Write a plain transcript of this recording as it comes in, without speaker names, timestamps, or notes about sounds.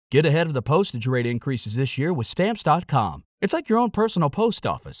Get ahead of the postage rate increases this year with Stamps.com. It's like your own personal post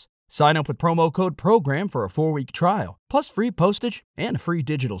office. Sign up with promo code PROGRAM for a 4-week trial, plus free postage and a free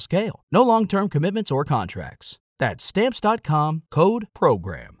digital scale. No long-term commitments or contracts. That's Stamps.com, code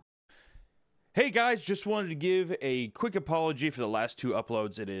PROGRAM. Hey guys, just wanted to give a quick apology for the last 2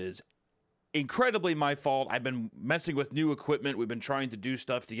 uploads. It is incredibly my fault. I've been messing with new equipment. We've been trying to do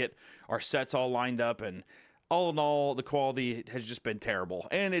stuff to get our sets all lined up, and all in all, the quality has just been terrible.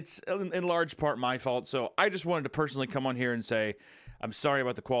 And it's in large part my fault, so I just wanted to personally come on here and say I'm sorry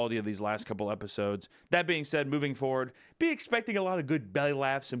about the quality of these last couple episodes. That being said, moving forward, be expecting a lot of good belly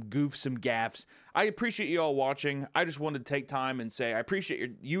laughs, some goofs, some gaffs. I appreciate you all watching. I just wanted to take time and say I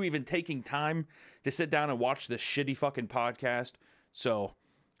appreciate you even taking time to sit down and watch this shitty fucking podcast. So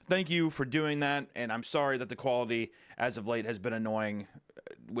thank you for doing that, and I'm sorry that the quality as of late has been annoying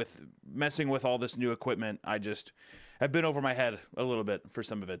with messing with all this new equipment. I just have been over my head a little bit for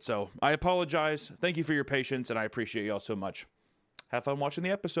some of it. So I apologize. Thank you for your patience, and I appreciate you all so much. Have fun watching the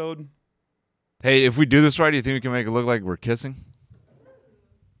episode. Hey, if we do this right, do you think we can make it look like we're kissing?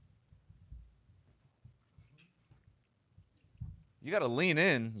 You got to lean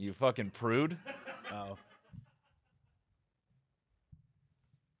in, you fucking prude. Oh.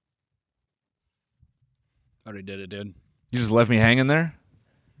 I already did it, dude. You just left me hanging there?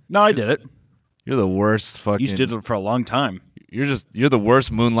 No, I did it. You're the worst fucking... You did it for a long time. You're the worst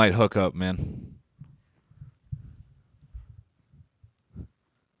moonlight hookup, man.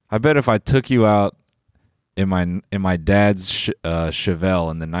 I bet if I took you out in my dad's Chevelle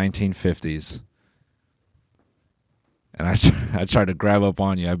in the 1950s, and I tried to grab up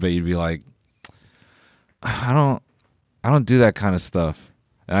on you, I bet you'd be like, I don't do that kind of stuff.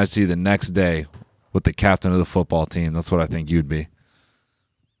 And I see you the next day with the captain of the football team. That's what I think you'd be.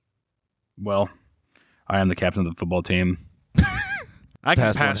 Well, I am the captain of the football team. I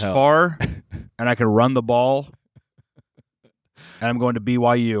can pass hell. far, and I can run the ball, and I'm going to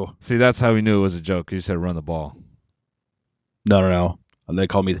BYU. See, that's how we knew it was a joke. You said run the ball. No. And they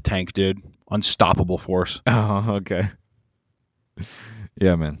called me the tank, dude. Unstoppable force. Oh, okay.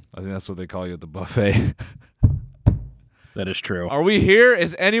 Yeah, man. I think that's what they call you at the buffet. That is true. Are we here?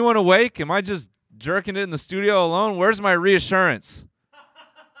 Is anyone awake? Am I just jerking it in the studio alone? Where's my reassurance?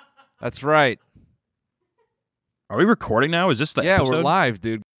 That's right. Are we recording now? Is this the episode? Yeah, we're live,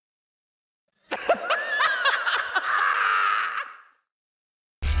 dude.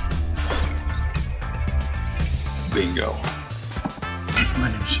 Bingo.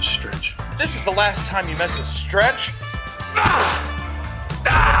 My name is Stretch. This is the last time you mess with Stretch.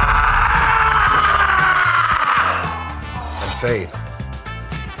 And Fade.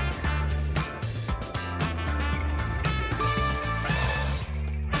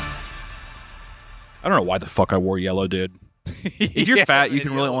 I don't know why the fuck I wore yellow, dude. If you're fat, you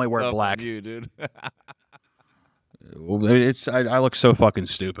can really only wear black. You, dude. I look so fucking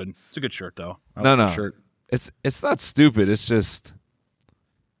stupid. It's a good shirt though. No. Shirt. It's not stupid. It's just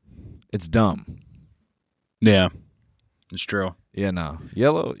it's dumb. Yeah, it's true. Yeah, no.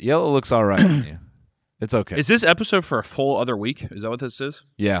 Yellow looks all right on you. It's okay. Is this episode for a full other week? Is that what this is?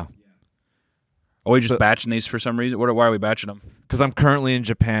 Yeah. Are we just batching these for some reason? Why are we batching them? Because I'm currently in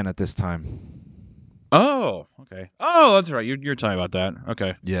Japan at this time. Oh, okay. Oh, that's right. You're talking about that.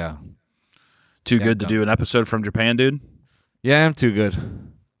 Okay. Yeah. Too good to do an episode from Japan, dude? Yeah, I'm too good.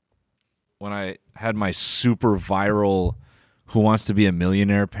 When I had my super viral Who Wants to Be a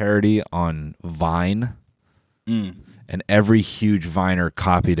Millionaire parody on Vine, and every huge Viner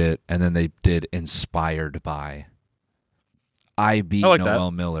copied it, and then they did Inspired By. I Be like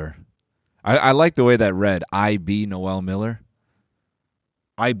Noel that. Miller. I like the way that read. I Be Noel Miller.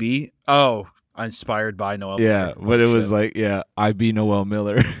 IB? Oh, Inspired By Noel Miller. Yeah, but it was like, I Be Noel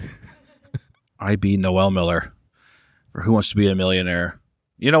Miller. IB Noel Miller for Who Wants to Be a Millionaire.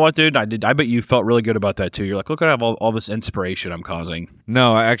 You know what, dude? I bet you felt really good about that too. You're like, look, I have all this inspiration I'm causing.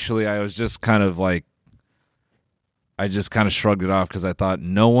 No, actually, I was just kind of like, I just kind of shrugged it off because I thought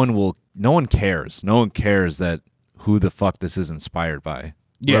no one cares. No one cares that who the fuck this is inspired by.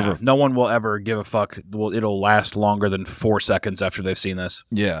 Yeah, Whoever. no one will ever give a fuck. It'll last longer than 4 seconds after they've seen this.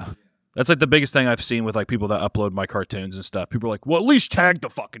 Yeah. That's like the biggest thing I've seen with like people that upload my cartoons and stuff. People are like, well, at least tag the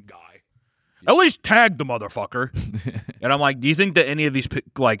fucking guy. At least tag the motherfucker. And I'm like, do you think that any of these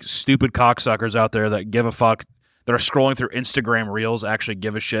like stupid cocksuckers out there that give a fuck, that are scrolling through Instagram Reels, actually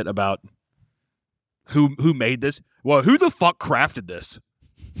give a shit about who made this? Well, who the fuck crafted this?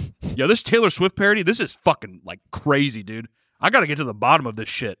 Yo, this Taylor Swift parody, this is fucking like crazy, dude. I got to get to the bottom of this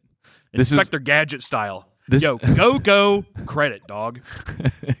shit. Inspector Gadget style. Yo, go credit, dog.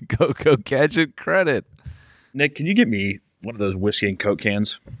 Go Gadget credit. Nick, can you get me one of those whiskey and Coke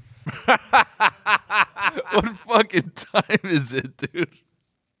cans? What fucking time is it, dude?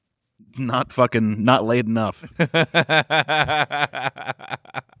 Not late enough.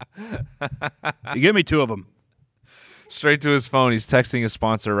 You give me 2 of them. Straight to his phone. He's texting his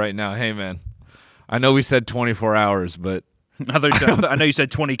sponsor right now. Hey, man, I know we said 24 hours, but... I know you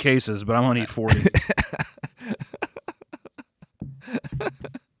said 20 cases, but I'm going to eat 40.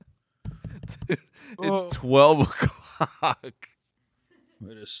 Dude, it's 12 o'clock.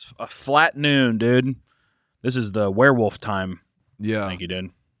 It is a flat noon, dude. This is the werewolf time. Yeah. Thank you, dude.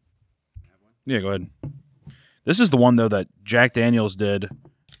 Yeah, go ahead. This is the one, though, that Jack Daniels did,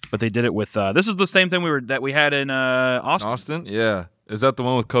 but they did it with... this is the same thing that we had in Austin. Austin? Yeah. Is that the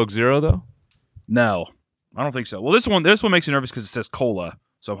one with Coke Zero, though? No, I don't think so. Well, this one makes you nervous because it says cola,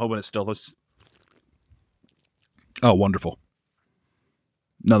 so I'm hoping it's still... Oh, wonderful.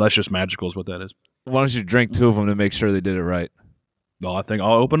 No, that's just magical is what that is. Why don't you drink 2 of them to make sure they did it right? Well, I think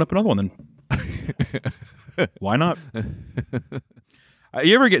I'll open up another one then. Why not?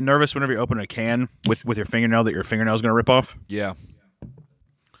 You ever get nervous whenever you open a can with your fingernail that your fingernail's going to rip off? Yeah.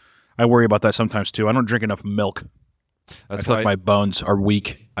 I worry about that sometimes, too. I don't drink enough milk. That's I feel why like my bones are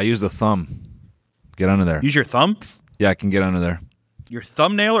weak. I use the thumb. Get under there. Use your thumb? Yeah, I can get under there. Your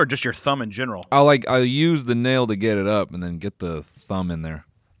thumbnail or just your thumb in general? I'll use the nail to get it up and then get the thumb in there.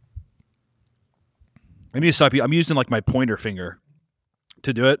 I need to stop. I'm using like my pointer finger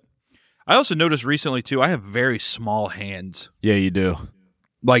to do it. I also noticed recently, too, I have very small hands. Yeah, you do.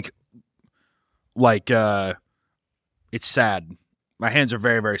 Like, it's sad. My hands are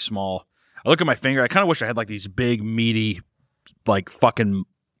very, very small. I look at my finger. I kind of wish I had like these big, meaty, like fucking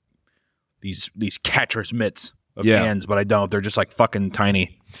these catcher's mitts of hands, but I don't. They're just like fucking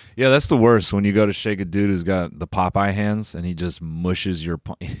tiny. Yeah, that's the worst when you go to shake a dude who's got the Popeye hands and he just mushes your...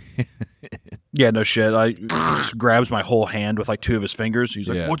 Yeah, no shit. I just grabs my whole hand with like 2 of his fingers. He's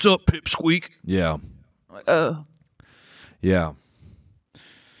like, "What's up, pipsqueak?" Yeah. I'm like, Yeah.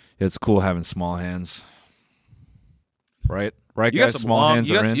 It's cool having small hands. Right? Right, you guys? got some Small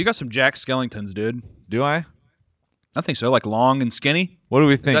hands are in. You got some Jack Skellingtons, dude. Do I? I think so. Like long and skinny. What do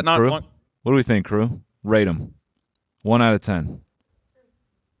we think, Is that not crew? one? What do we think, crew? Rate them. 1 out of 10.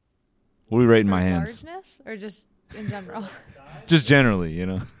 What are we rating my hands? Largeness or just in general? Just generally, you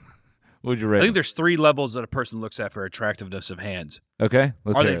know. What would you rate? I think them? there's 3 levels that a person looks at for attractiveness of hands. Okay,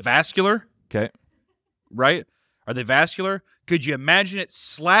 let's Are hear they it. vascular? Okay. Right? Are they vascular? Could you imagine it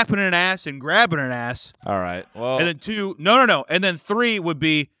slapping an ass and grabbing an ass? All right. Well, And then 2, no. And then 3 would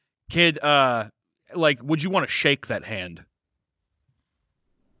be, would you want to shake that hand?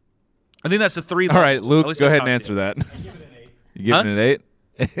 I think that's the 3 levels. all right, At Luke, least go I'll ahead talk and to answer you. that. You give it an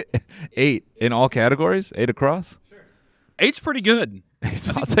 8? 8 in all categories? 8 across? 8's pretty good.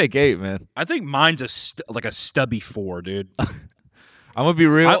 I'll take 8, man. I think mine's a stubby 4, dude. I'm gonna be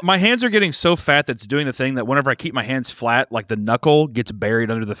real. My hands are getting so fat that's doing the thing that whenever I keep my hands flat, like the knuckle gets buried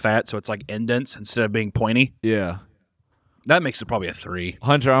under the fat, so it's like indents instead of being pointy. Yeah, That makes it probably a 3.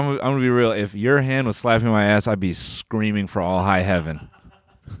 Hunter, I'm gonna be real. If your hand was slapping my ass, I'd be screaming for all high heaven.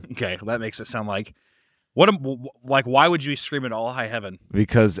 Okay, well, that makes it sound like why would you be screaming all high heaven?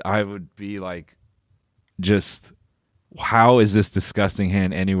 Because I would be like, just how is this disgusting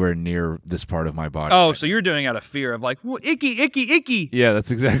hand anywhere near this part of my body? Oh, so you're doing out of fear of like icky, icky, icky. Yeah,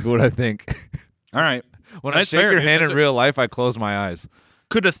 that's exactly what I think. All right. When I That's shake fair, your dude. hand That's in real life, I close my eyes.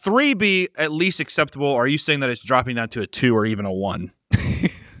 Could a 3 be at least acceptable? Or are you saying that it's dropping down to a 2 or even a 1?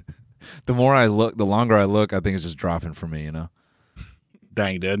 The more I look, the longer I look, I think it's just dropping for me, you know?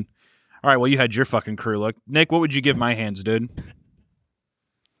 Dang, dude. All right, well, you had your fucking crew look. Nick, what would you give my hands, dude?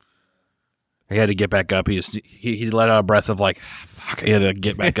 He had to get back up. He let out a breath of like, fuck, he had to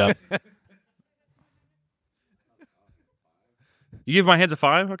get back up. You give my hands a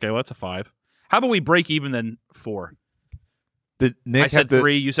 5? Okay, well, that's a 5. How about we break even then 4? Did Nick I said have to,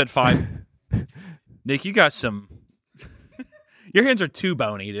 3, you said 5. Nick, you got some... Your hands are too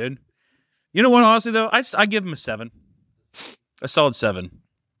bony, dude. You know what, honestly, though? I give him a 7. A solid 7.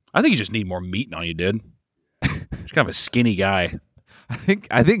 I think you just need more meat on you, dude. You're kind of a skinny guy. I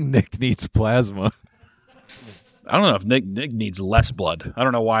think Nick needs plasma. I don't know if Nick needs less blood. I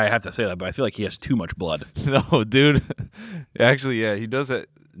don't know why I have to say that, but I feel like he has too much blood. No, dude. Actually, yeah, he does it.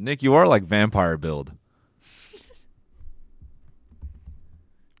 Nick, you are like vampire build.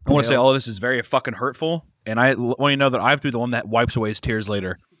 I want to say all of this is very fucking hurtful, and I want you to know that I have to be the one that wipes away his tears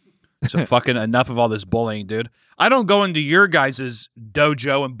later. So fucking enough of all this bullying, dude. I don't go into your guys'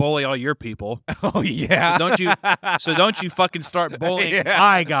 dojo and bully all your people. Oh, yeah. So don't you fucking start bullying Yeah.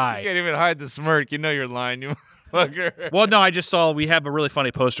 my You guy. can't even hide the smirk. You know you're lying, you motherfucker. Well, no, I just saw we have a really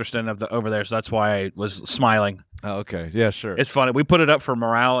funny poster stand over there, so that's why I was smiling. Oh, okay. Yeah, sure. It's funny. We put it up for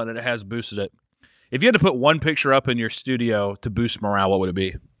morale, and it has boosted it. If you had to put one picture up in your studio to boost morale, what would it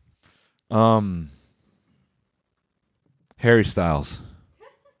be? Harry Styles.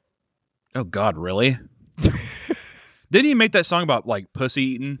 Oh, God, really? Didn't he make that song about, like, pussy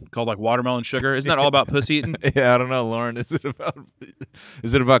eating called, like, Watermelon Sugar? Isn't that all about pussy eating? Yeah, I don't know, Lauren. Is it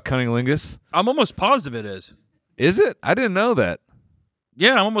about cunnilingus? I'm almost positive it is. Is it? I didn't know that.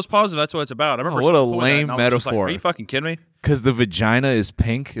 Yeah, I'm almost positive that's what it's about. I remember what a pulling that, lame and I was just like, metaphor. are you fucking kidding me? Because the vagina is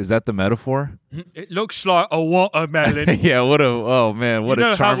pink? Is that the metaphor? It looks like a watermelon. Yeah, what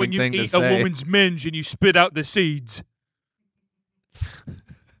a charming thing to you say. eat a woman's minge and you spit out the seeds.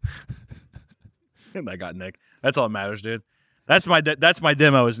 I got Nick. That's all that matters, dude. That's my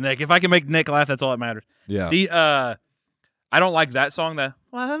demo is Nick. If I can make Nick laugh, that's all that matters. Yeah. I don't like that song. The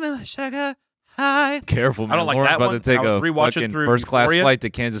Watermelon Sugar High. Careful, man. I don't like Lauren's that about one. to take I was a rewatching fucking through first-class Euphoria. flight to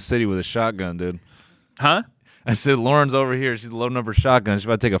Kansas City with a shotgun, dude. Huh? I said, Lauren's over here. She's loading up her shotgun. She's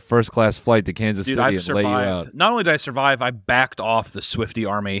about to take a first-class flight to Kansas Dude, City I've and lay you survived. out. Not only did I survive, I backed off the Swiftie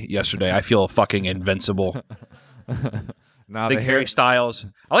army yesterday. I feel fucking invincible. Nah, I think Harry Styles.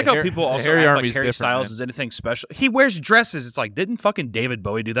 I like how people also Harry act like Army's Harry different, Styles man. is anything special. He wears dresses. It's like, didn't fucking David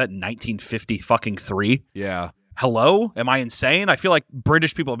Bowie do that in 1950 fucking 3? Yeah, Hello? Am I insane? I feel like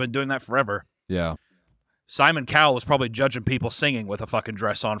British people have been doing that forever. yeah. Simon Cowell was probably judging people singing with a fucking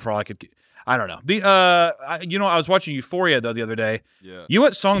dress on for all I could. I don't know. I was watching Euphoria though the other day. Yeah. You know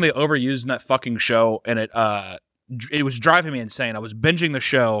what song they overused in that fucking show, and it was driving me insane. I was binging the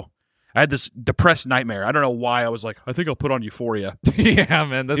show. I had this depressed nightmare. I don't know why. I was like, I think I'll put on Euphoria. Yeah,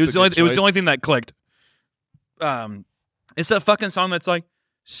 man. That's It was a good the only choice. thing that clicked. It's that fucking song that's like,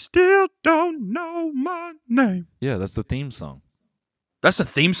 still don't know my name. Yeah, that's the theme song. That's the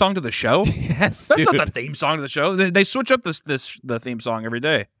theme song to the show. Yes, That's dude. not the theme song to the show. They switch up the theme song every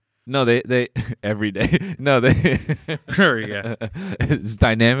day. No, they every day. No, they. Sure, yeah. It's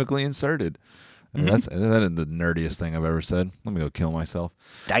dynamically inserted. Mm-hmm. That is the nerdiest thing I've ever said. Let me go kill myself.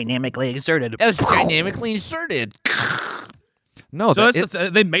 Dynamically inserted. It's dynamically inserted. No, So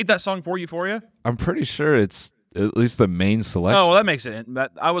they made that song for Euphoria. I'm pretty sure it's at least the main selection. Oh, well, that makes it.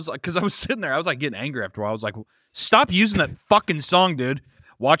 I was like, because I was sitting there, I was like getting angry after a while. I was like, stop using that fucking song, dude.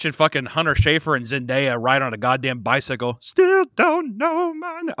 Watching fucking Hunter Schafer and Zendaya ride on a goddamn bicycle. Still don't know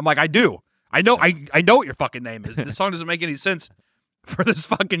my name. I'm like, I do. I know what your fucking name is. This song doesn't make any sense for this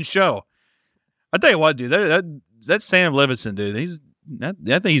fucking show. I tell you what, dude. That Sam Levinson, dude. I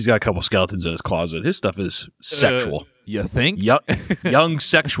think he's got a couple skeletons in his closet. His stuff is sexual. You think? Young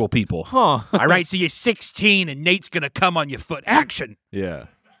sexual people. Huh. All right, so you're 16 and Nate's gonna come on your foot. Action. Yeah.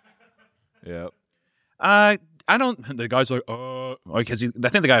 Yeah. I don't. The guy's like, because I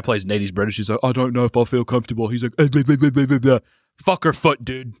think the guy who plays Nate, he's British. He's like, I don't know if I'll feel comfortable. He's like, fuck her foot,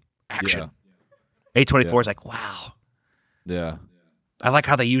 dude. Action. A24 is like, wow. Yeah. I like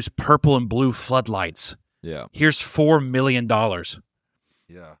how they use purple and blue floodlights. Yeah. Here's $4 million.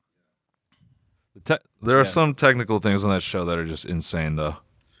 Yeah. There are some technical things on that show that are just insane, though.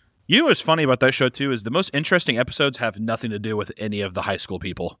 You know what's funny about that show, too, is the most interesting episodes have nothing to do with any of the high school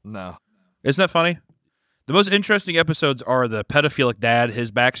people. No. Isn't that funny? The most interesting episodes are the pedophilic dad,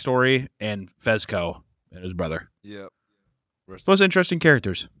 his backstory, and Fezco and his brother. Yep. Most interesting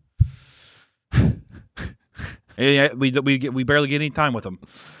characters. Yeah, we barely get any time with them.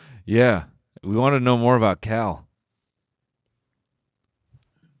 Yeah. We want to know more about Cal.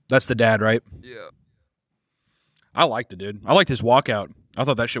 That's the dad, right? Yeah. I liked it, dude. I liked his walkout. I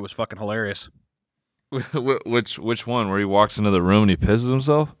thought that shit was fucking hilarious. Which one? Where he walks into the room and he pisses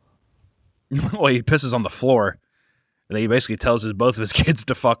himself? Well, he pisses on the floor, and he basically tells both of his kids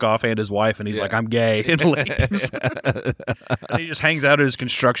to fuck off and his wife, and he's like, I'm gay, and leaves. And he just hangs out at his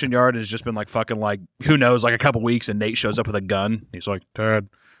construction yard and has just been like fucking like, who knows, like a couple weeks, and Nate shows up with a gun. He's like, Dad,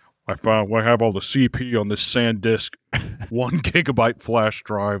 I have all the CP on this SanDisk 1 gigabyte flash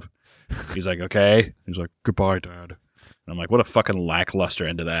drive. He's like, okay. He's like, goodbye, Dad. And I'm like, what a fucking lackluster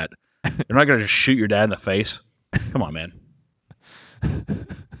end to that. You're not going to just shoot your dad in the face? Come on, man.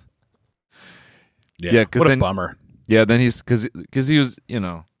 Yeah, what a bummer. Yeah, then he's because he was,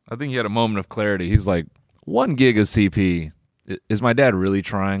 I think he had a moment of clarity. He's like, 1 gig of CP. Is my dad really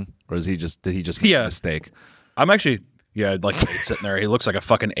trying, or did he just make a mistake? I'm actually, like sitting there. He looks like a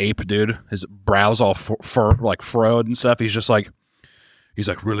fucking ape, dude. His brows all like furrowed and stuff. He's like,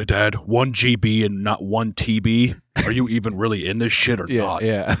 really, Dad? 1 GB and not 1 TB? Are you even really in this shit or not?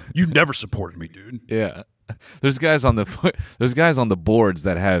 Yeah. You never supported me, dude. Yeah. There's guys on the boards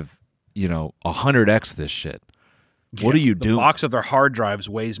that have 100x this shit. What are you doing? The box of their hard drives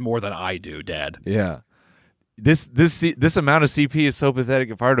weighs more than I do, Dad. Yeah. This amount of CP is so pathetic.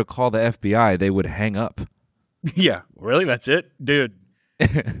 If I were to call the FBI, they would hang up. Yeah, really? That's it? Dude.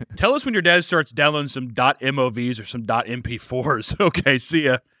 Tell us when your dad starts downloading some .movs or some .mp4s. Okay, see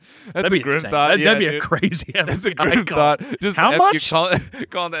ya. That's a grim thought. That'd be a crazy FBI That's a grim thought. Just how much? Calling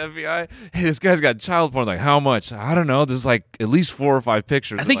the FBI. Hey, this guy's got child porn. Like, how much? I don't know. There's like at least 4 or 5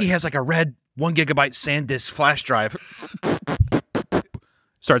 pictures. I think he has like a red 1 gigabyte SanDisk flash drive.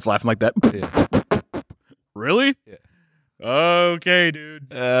 Starts laughing like that. Yeah. Really? Yeah. Okay,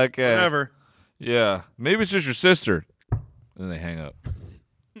 dude. Okay. Whatever. Yeah. Maybe it's just your sister. Then they hang up.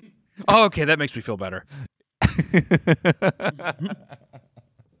 Oh, okay. That makes me feel better.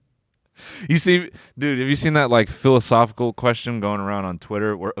 You see, dude, have you seen that like philosophical question going around on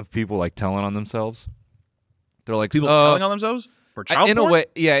Twitter of people like telling on themselves? They're like, People telling on themselves for child in porn? a way,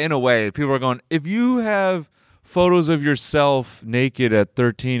 yeah, in a way. People are going, if you have photos of yourself naked at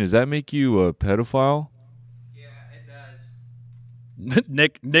 13, does that make you a pedophile? Yeah, it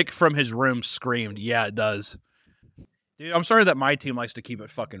does. Nick from his room screamed, "Yeah, it does." Dude, I'm sorry that my team likes to keep it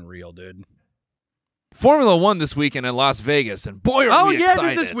fucking real, dude. Formula One this weekend in Las Vegas, and boy, are we excited. Oh,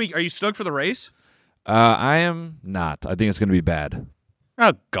 yeah, this week. Are you stoked for the race? I am not. I think it's going to be bad.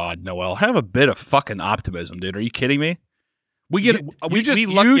 Oh, God, Noel. Have a bit of fucking optimism, dude. Are you kidding me? You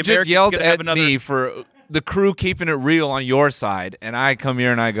just yelled at me for the crew keeping it real on your side, and I come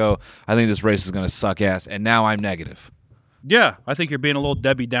here and I go, I think this race is going to suck ass, and now I'm negative. Yeah, I think you're being a little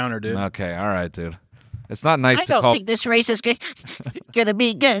Debbie Downer, dude. Okay, all right, dude. It's not nice to I call. don't think this race is going to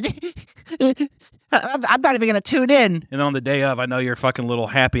be good. I'm not even going to tune in. And then on the day of, I know your fucking little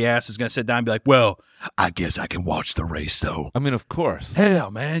happy ass is going to sit down and be like, well, I guess I can watch the race, though. I mean, of course. Hell,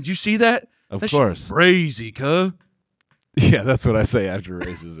 man. Did you see that? Of That course. shit crazy, cuh. Yeah, that's what I say after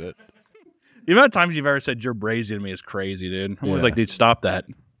races it. The amount of times you've ever said you're brazy to me is crazy, dude. I'm always Yeah. like, dude, stop that.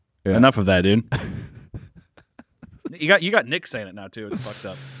 Yeah. Enough of that, dude. You got Nick saying it now, too. It's fucked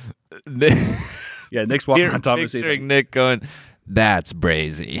up. Yeah, Nick's walking on top of his Picturing Nick going, that's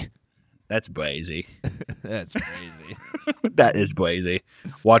brazy. That's brazy. That's crazy. That is brazy.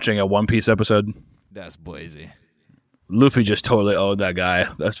 Watching a One Piece episode, That's brazy. Luffy just totally owned that guy.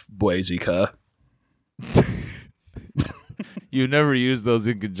 That's brazy, cuh. You never use those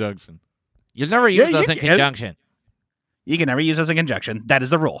in conjunction. You'll never use those in conjunction. You can never use those in conjunction. That is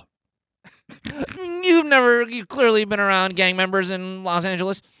the rule. You've clearly been around gang members in Los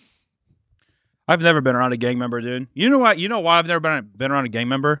Angeles. I've never been around a gang member, dude. You know why? You know why I've never been around a gang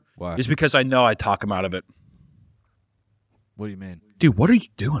member? Why? It's because I know I talk them out of it. What do you mean? Dude, what are you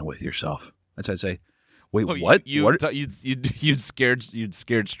doing with yourself? That's what I'd say. Wait, Oh, what? You'd scared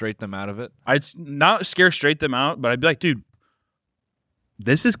straight them out of it? I'd not scare straight them out, but I'd be like, dude,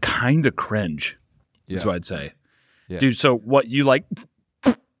 this is kind of cringe. That's what I'd say. Yeah. Dude, so what you like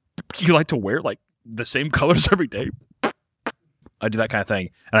to wear like the same colors every day? I do that kind of thing,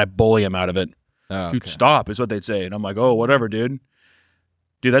 and I bully them out of it. Oh, Dude, okay. stop is what they'd say. And I'm like, oh, whatever, dude.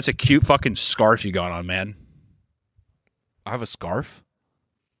 Dude, that's a cute fucking scarf you got on, man. I have a scarf?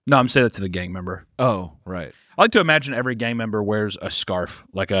 No, I'm saying that to the gang member. Oh, right. I like to imagine every gang member wears a scarf,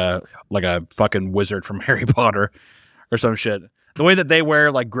 like a fucking wizard from Harry Potter or some shit. The way that they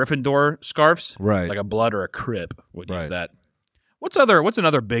wear like Gryffindor scarves, Right. like a blood or a crip would use Right. that. What's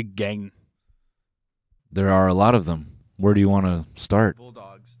another big gang? There are a lot of them. Where do you want to start?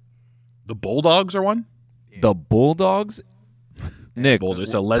 The Bulldogs are one? The Bulldogs? Nick.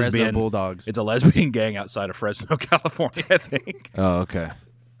 It's a lesbian Bulldogs. It's a lesbian gang outside of Fresno, California, I think. Oh, okay.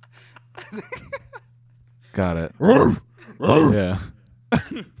 Got it. Yeah.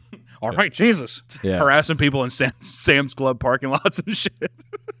 All right, Jesus. Yeah. Harassing people in Sam's Club parking lots and shit.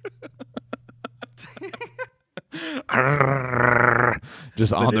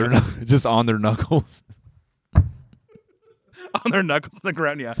 Just on their knuckles. On their knuckles on the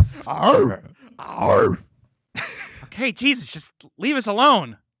ground, yeah. Okay, Jesus, just leave us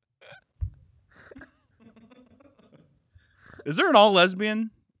alone. Is there an all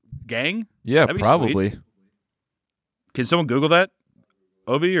lesbian gang? Yeah, That'd be probably. sweet. Can someone Google that?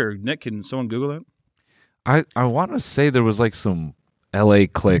 Obi or Nick, can someone Google that? I want to say there was like some LA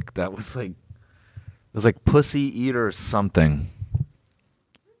clique that was like, it was like Pussy Eater something.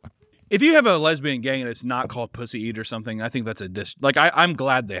 If you have a lesbian gang and it's not called Pussy Eat or something, I think that's a dish. Like, I'm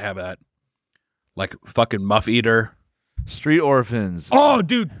glad they have that. Like, fucking Muff Eater. Street Orphans. Oh,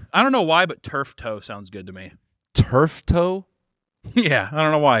 dude. I don't know why, but Turf Toe sounds good to me. Turf Toe? Yeah, I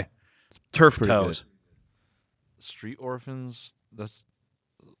don't know why. Turf pretty Toes. Street Orphans? That's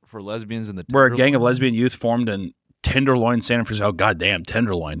for lesbians in the We're a gang of Tenderloin? lesbian youth formed in Tenderloin, San Francisco. Oh, goddamn,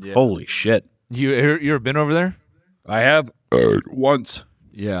 Tenderloin. Yeah. Holy shit. You ever been over there? I have once.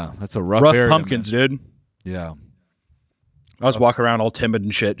 Yeah, that's a rough Rough area, pumpkins, man. dude. Yeah. I was walking around all timid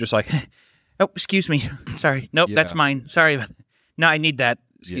and shit, just like, Oh, excuse me. Sorry. Nope, that's Yeah. mine. Sorry. No, I need that.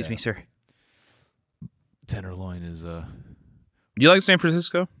 Excuse Yeah. me, sir. Tenderloin is Do you like San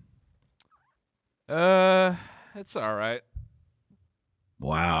Francisco? it's all right.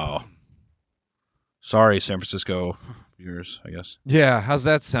 Wow. Sorry, San Francisco viewers, I guess. Yeah, how's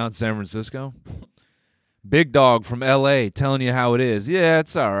that sound, San Francisco? Big Dog from L.A. telling you how it is. Yeah,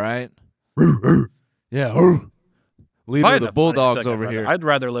 it's all right. Yeah. Leader of the Bulldogs over here. I'd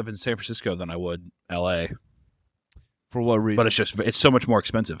rather live in San Francisco than I would L.A. For what reason? But it's so much more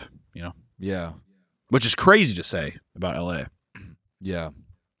expensive, Yeah. which is crazy to say about L.A. Yeah.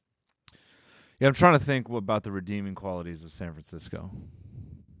 Yeah, I'm trying to think about the redeeming qualities of San Francisco.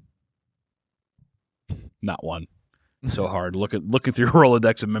 Not one. So hard. Looking through a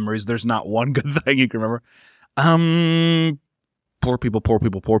Rolodex of memories, there's not one good thing you can remember. Poor people.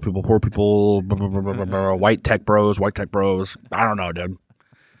 White tech bros. I don't know, dude.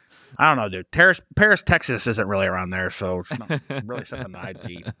 Paris, Texas isn't really around there, so it's not really something that I'd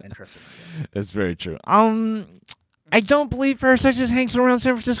be interested in. That's very true. I don't believe Paris Texas hangs around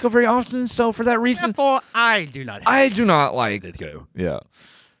San Francisco very often, so for that reason, Therefore, I do not. I do not like Let's go. Yeah.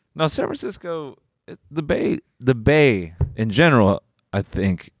 No, San Francisco, the Bay in general, I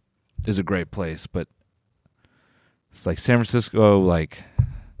think, is a great place, but it's like San Francisco, like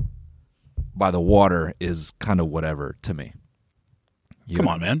by the water, is kind of whatever to me. Come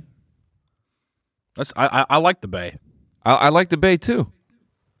on, man. I like the Bay. I like the Bay too,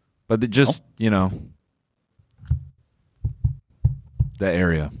 but that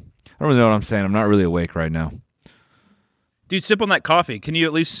area. I don't really know what I'm saying. I'm not really awake right now. Dude, sip on that coffee. Can you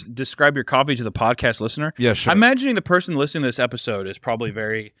at least describe your coffee to the podcast listener? Yeah, sure. I'm imagining the person listening to this episode is probably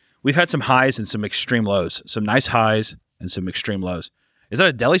very... We've had some highs and some extreme lows. Some nice highs and some extreme lows. Is that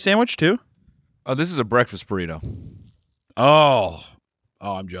a deli sandwich too? Oh, this is a breakfast burrito. Oh,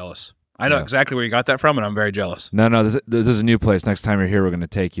 I'm jealous. I know exactly where you got that from, and I'm very jealous. No, this is a new place. Next time you're here, we're going to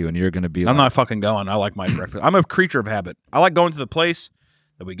take you, and you're going to be I'm not fucking going. I like my breakfast. I'm a creature of habit. I like going to the place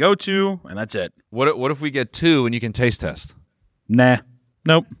that we go to, and that's it. What if we get 2 and you can taste test? Nah.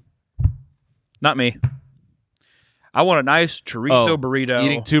 Nope. Not me. I want a nice chorizo burrito.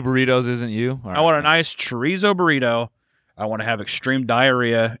 Eating 2 burritos isn't you? All I want a nice chorizo burrito. I want to have extreme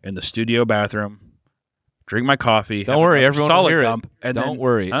diarrhea in the studio bathroom. Drink my coffee. Don't worry, everyone will hear dump, it. Don't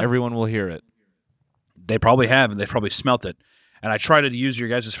worry, Huh? everyone will hear it. They probably have, and they've probably smelt it. And I try to use your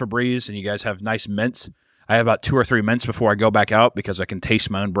guys' Febreze, and you guys have nice mints. I have about 2 or 3 mints before I go back out because I can taste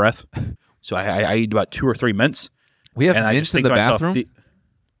my own breath. So I eat about 2 or 3 mints. We have and I mints just in think the to myself, bathroom?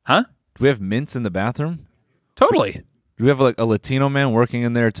 Huh? Do we have mints in the bathroom? Totally. Do we have like a Latino man working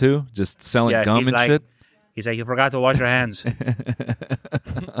in there too, just selling gum and shit? He's like, you forgot to wash your hands. I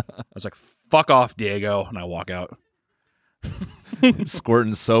was like, fuck off, Diego. And I walk out.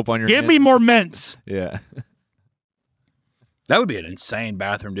 Squirting soap on your Give hands? me more mints. Yeah. That would be an insane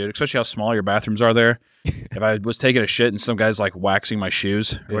bathroom, dude, especially how small your bathrooms are there. If I was taking a shit and some guy's like waxing my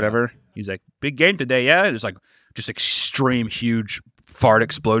shoes or whatever, he's like, big game today, yeah? It's like just extreme, huge fart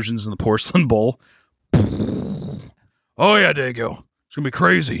explosions in the porcelain bowl. Oh, yeah, Diego. It's going to be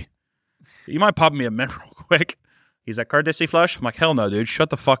crazy. You mind popping me a mint real quick? He's like, courtesy flush? I'm like, hell no, dude. Shut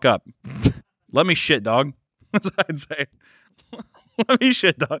the fuck up. Let me shit, dog. That's what I'd say. Let me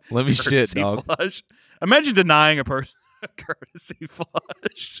shit, dog. Let me shit, Courtesy dog. Flush. Imagine denying a person a courtesy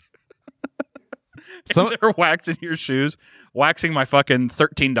flush. They're waxing your shoes, waxing my fucking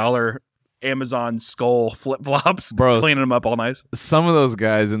 $13 Amazon skull flip-flops, Bro, cleaning them up all nice. Some of those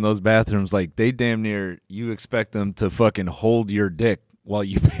guys in those bathrooms, like, they damn near, you expect them to fucking hold your dick while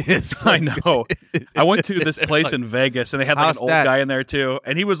you piss. I know. I went to this place in Vegas, and they had like How's an old that? guy in there too,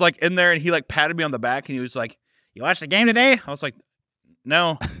 and he was like in there, and he like patted me on the back, and he was like, "You watched the game today?" I was like,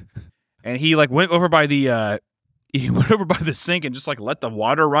 "No," and he like went over by the sink and just like let the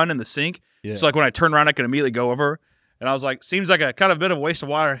water run in the sink. Yeah. So like when I turned around, I could immediately go over, and I was like, "Seems like a kind of bit of a waste of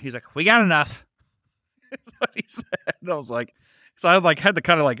water." He's like, "We got enough." That's what he said. And I was like, so I like had to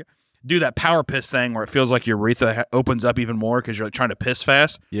kind of like do that power piss thing where it feels like your urethra opens up even more because you're like trying to piss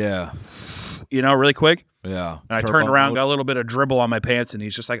fast. Yeah. Really quick. Yeah. And I turned around, got a little bit of dribble on my pants, and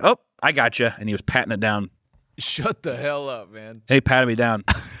he's just like, "Oh, I got you." And he was patting it down. Shut the hell up, man. He patted me down.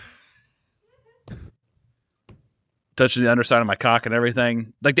 Touching the underside of my cock and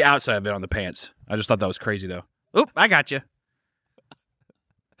everything. Like the outside of it on the pants. I just thought that was crazy, though. "Oh, I got you."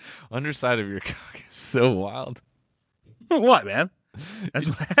 Underside of your cock is so wild. What, man? That's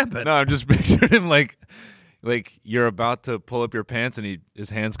what happened. No, I'm just picturing him like you're about to pull up your pants and his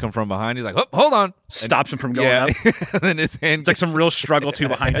hands come from behind. He's like, "Oh, hold on." Stops him from going Yeah. up. And then his hand It's like some real struggle, too,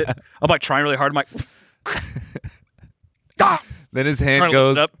 behind it. I'm like trying really hard. I'm like, Then his hand Trying to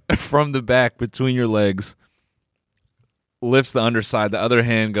lift goes it from the back between your legs, lifts the underside. The other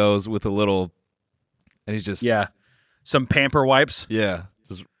hand goes with a little, and he's just some pamper wipes.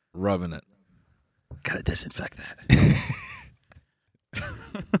 just rubbing it. Gotta disinfect that.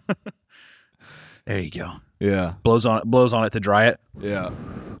 There you go. Yeah, Blows on it to dry it. yeah.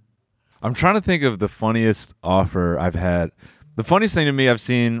 I'm trying to think of the funniest offer I've had. The funniest thing to me I've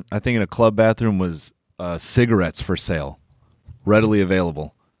seen, I think, in a club bathroom was cigarettes for sale, readily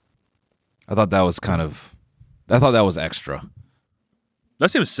available. I thought that was extra. That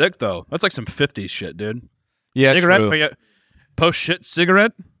seems sick though. That's like some 50s shit, dude. Yeah, Cigarette, true. post shit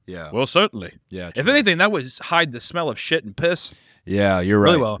cigarette. Yeah. Well, certainly. Yeah. If true. anything, that would hide the smell of shit and piss. Yeah, you're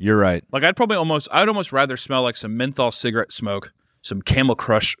right. Really well. You're right. Like I'd almost rather smell like some menthol cigarette smoke, some Camel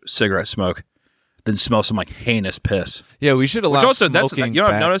Crush cigarette smoke, than smell some like heinous piss. Yeah, we should allow Which also, smoking you know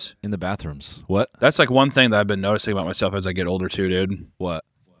what I've noticed? in the bathrooms. What? That's like one thing that I've been noticing about myself as I get older too, dude. What?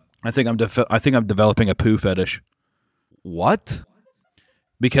 I think I'm developing a poo fetish. What?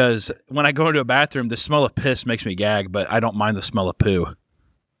 Because when I go into a bathroom, the smell of piss makes me gag, but I don't mind the smell of poo.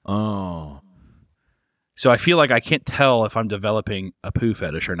 Oh. So I feel like I can't tell if I'm developing a poo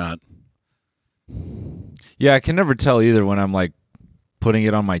fetish or not. Yeah, I can never tell either when I'm like putting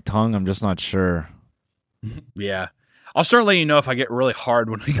it on my tongue. I'm just not sure. Yeah. I'll start letting you know if I get really hard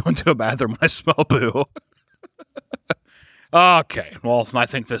when I go into a bathroom when I smell poo. Okay. Well, I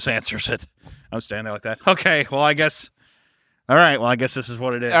think this answers it. I'm standing there like that. Okay. Well, I guess. All right. Well, I guess this is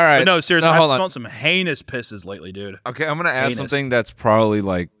what it is. All right. But no, seriously, No, I've hold on. smelled some heinous pisses lately, dude. Okay, I'm gonna ask Heinous. something that's probably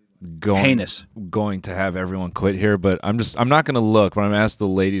like Heinous. going to have everyone quit here, but I'm not gonna look, but I'm gonna ask the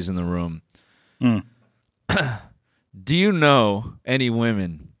ladies in the room. Do you know any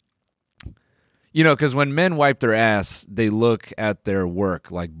women? You know, because when men wipe their ass, they look at their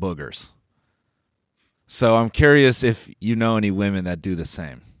work like boogers. So I'm curious if you know any women that do the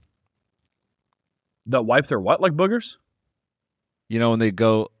same. That wipe their what? Like boogers? You know,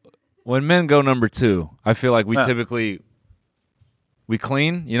 when men go number 2, I feel like we typically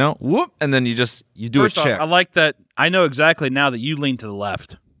clean, you know, whoop, and then you do First a check. off, I like that. I know exactly now that you lean to the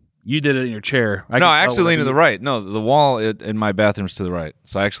left. You did it in your chair. I actually lean to the right. No, the wall in my bathroom's to the right.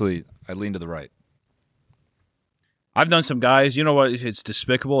 So I lean to the right. I've known some guys, you know what it's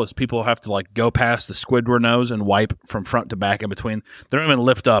despicable is people have to like go past the Squidward nose and wipe from front to back in between. They don't even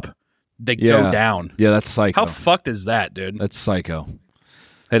lift up. They go down. Yeah, that's psycho. How fucked is that, dude? That's psycho.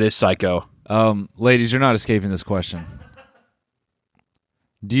 It is psycho. Ladies, you're not escaping this question.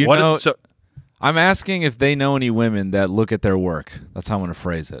 Do you know? So, I'm asking if they know any women that look at their work. That's how I'm going to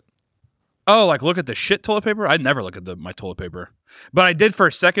phrase it. oh, like look at the shit toilet paper? I never look at my toilet paper. But I did for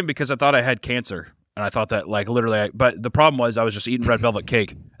a second because I thought I had cancer. And I thought that, like, literally, but the problem was I was just eating red velvet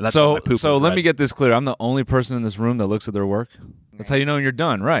cake. And that's why my poop so was let red. me get this clear. I'm the only person in this room that looks at their work. That's how you know when you're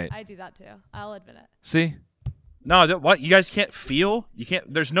done, right? I do that too. I'll admit it. See? No, what? You guys can't feel? You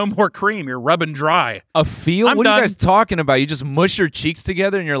can't. There's no more cream. You're rubbing dry. A feel? I'm What are done. you guys talking about? You just mush your cheeks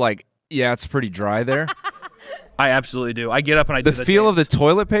together and you're like, yeah, it's pretty dry there. I absolutely do. I get up and I The do the feel of the dance.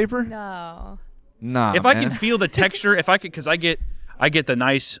 toilet paper? No. Nah, If I man. can feel the texture, because I get the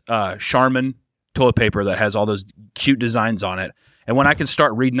nice Charmin toilet paper that has all those cute designs on it, and when I can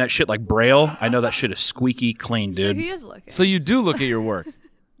start reading that shit like Braille, I know that shit is squeaky clean, So dude. he is looking. So you do look at your work.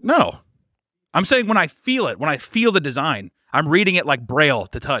 No, I'm saying when I feel it, when I feel the design, I'm reading it like Braille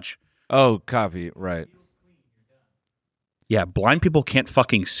to touch. Oh, copy. Right. Yeah, blind people can't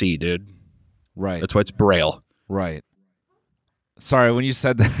fucking see, dude. Right. That's why it's Braille. Right. Sorry, when you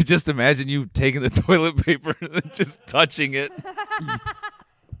said that, just imagine you taking the toilet paper and then just touching it.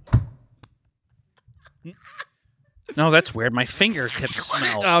 No, that's weird. My fingertips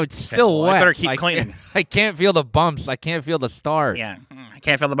smell. Oh, it's still well, I wet. better keep cleaning. I can't feel the bumps. I can't feel the stars. Yeah, I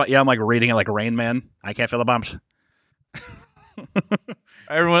can't feel the bumps. Yeah, I'm like reading it like Rain Man. I can't feel the bumps.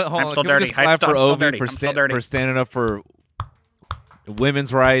 Everyone, hold I'm on. still Can we dirty. just clap for I'm still Ovi dirty. for, I'm still dirty. for standing up for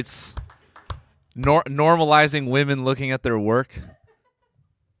women's rights, normalizing women looking at their work?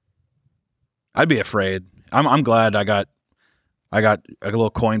 I'd be afraid. I'm glad I got a little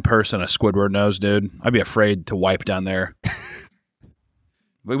coin purse and a Squidward nose, dude. I'd be afraid to wipe down there.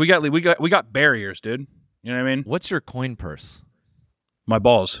 But we got barriers, dude. You know what I mean? What's your coin purse? My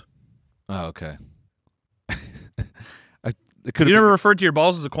balls. Oh, okay. You never referred to your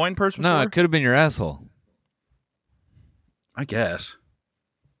balls as a coin purse before? No, it could have been your asshole. I guess.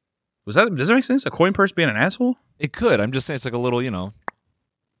 Does that make sense? A coin purse being an asshole? It could. I'm just saying it's like a little, you know.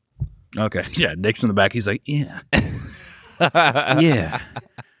 Okay. Yeah, Nick's in the back. He's like, yeah. Yeah,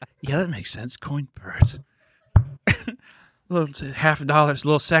 that makes sense. Coin purse, little $50, a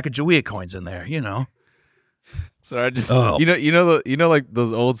little sack of Jawea coins in there. You know, Sorry, I just like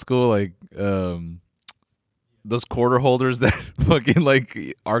those old school like those quarter holders that fucking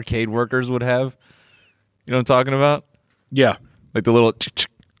like arcade workers would have. You know what I'm talking about? Yeah. Like the little. Yeah,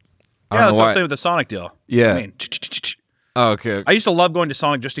 that's what I'm saying with the Sonic deal. Yeah. I mean, Oh, okay. I used to love going to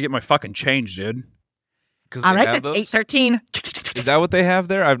Sonic just to get my fucking change, dude. All right, that's 813. Is that what they have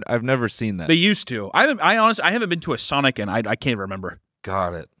there? I've never seen that. They used to. I honestly haven't been to a Sonic and I can't remember.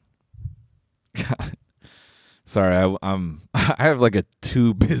 Got it. Sorry, I have like I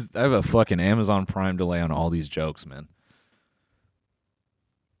have a fucking Amazon Prime delay on all these jokes, man.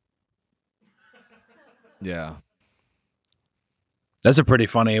 Yeah. That's a pretty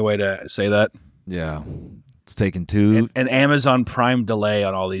funny way to say that. Yeah. It's taking two. An Amazon Prime delay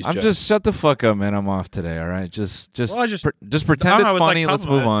on all these jokes. Just shut the fuck up, man. I'm off today, all right? Just pretend I it's funny. Let's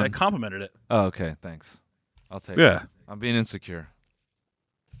move on. I complimented it. Oh, okay. Thanks. I'll take it. Yeah. I'm being insecure.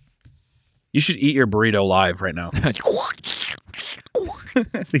 You should eat your burrito live right now. I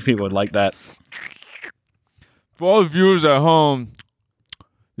think people would like that. For all the viewers at home,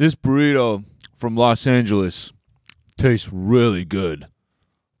 this burrito from Los Angeles tastes really good.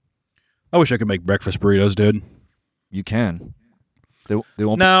 I wish I could make breakfast burritos, dude. You can. They won't be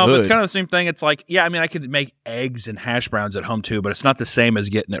good. But it's kind of the same thing. It's like, yeah, I mean, I could make eggs and hash browns at home too, but it's not the same as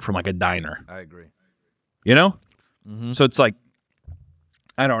getting it from like a diner. I agree. You know? Mm-hmm. So it's like,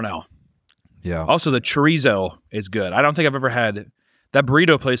 I don't know. Yeah. Also, the chorizo is good. I don't think I've ever had that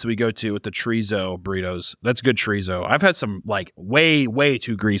burrito place that we go to with the chorizo burritos. That's good chorizo. I've had some like way, way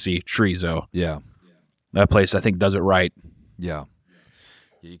too greasy chorizo. Yeah. That place, I think, does it right. Yeah.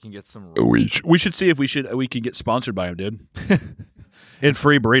 You can get some. We should see if we can get sponsored by them, dude. And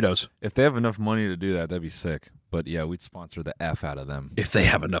free burritos. If they have enough money to do that, that'd be sick. But yeah, we'd sponsor the F out of them. If they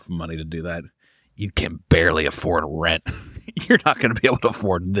have enough money to do that, you can barely afford rent. You're not going to be able to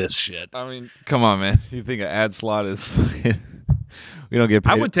afford this shit. I mean, come on, man. You think an ad slot is fucking... We don't get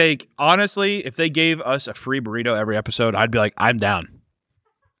paid. I would take, honestly, if they gave us a free burrito every episode, I'd be like, I'm down.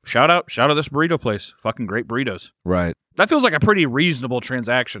 Shout out this burrito place. Fucking great burritos. Right. That feels like a pretty reasonable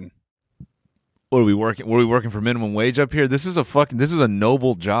transaction. What are we working? Were we working for minimum wage up here? This is a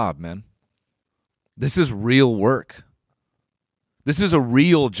noble job, man. This is real work. This is a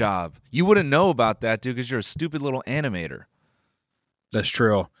real job. You wouldn't know about that, dude, because you're a stupid little animator. That's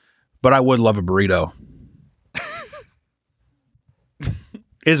true. But I would love a burrito.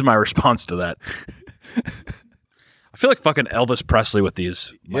 Is my response to that. I feel like fucking Elvis Presley with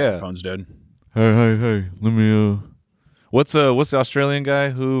these microphones, dude. Hey, let me what's the Australian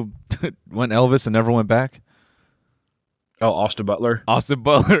guy who went Elvis and never went back? Oh, Austin Butler. Austin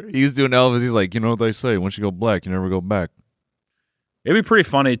Butler. He was doing Elvis. He's like, you know what they say, once you go black, you never go back. It'd be pretty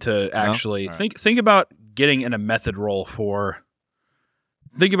funny to actually right. think about getting in a method role for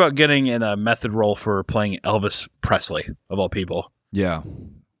playing Elvis Presley, of all people. Yeah.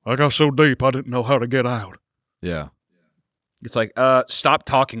 I got so deep I didn't know how to get out. Yeah. It's like, stop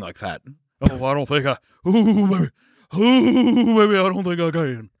talking like that. Oh, I don't think I... maybe I don't think I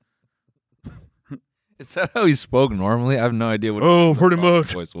can. Is that how he spoke normally? I have no idea what pretty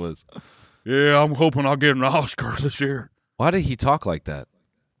much. voice was. Yeah, I'm hoping I'll get an Oscar this year. Why did he talk like that?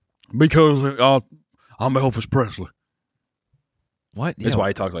 Because I'm Elvis Presley. What? That's why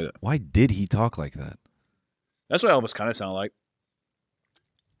he talked like that. Why did he talk like that? That's what Elvis kind of sounded like.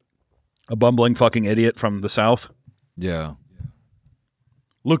 A bumbling fucking idiot from the South. Yeah.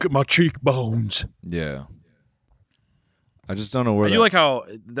 Look at my cheekbones. Yeah. I just don't know where I do like how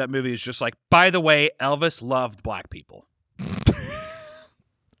that movie is just like, by the way, Elvis loved black people.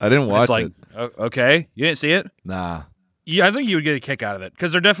 I didn't watch it. Okay. You didn't see it? Nah. Yeah, I think you would get a kick out of it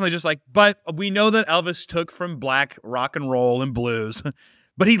because they're definitely just like, but we know that Elvis took from black rock and roll and blues,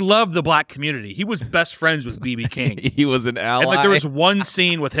 but he loved the black community. He was best friends with B.B. King. He was an ally. And like there was one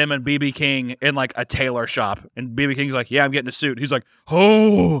scene with him and B.B. King in like a tailor shop, and B.B. King's like, "Yeah, I'm getting a suit." He's like,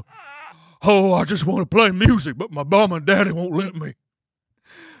 Oh, I just want to play music, but my mom and daddy won't let me.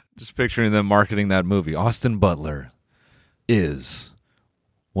 Just picturing them marketing that movie. Austin Butler is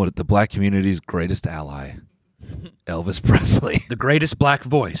the black community's greatest ally. Elvis Presley. the greatest black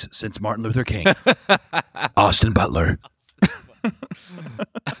voice since Martin Luther King. Austin Butler.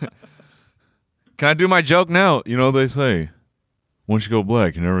 Can I do my joke now? You know what they say, once you go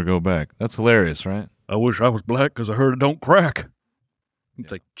black, you never go back. That's hilarious, right? I wish I was black because I heard it don't crack.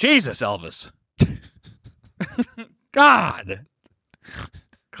 It's like, Jesus, Elvis. God.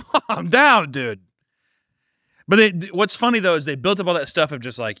 Calm down, dude. But what's funny, though, is they built up all that stuff of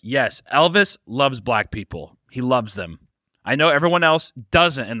just like, yes, Elvis loves black people. He loves them. I know everyone else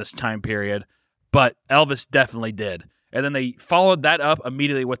doesn't in this time period, but Elvis definitely did. And then they followed that up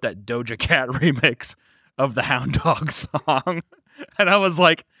immediately with that Doja Cat remix of the Hound Dog song, and I was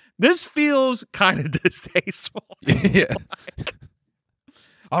like, this feels kind of distasteful. Yeah.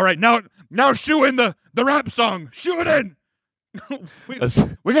 All right, now shoe in the rap song. Shoe it in.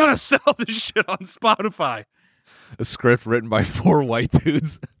 we gotta sell this shit on Spotify. A script written by 4 white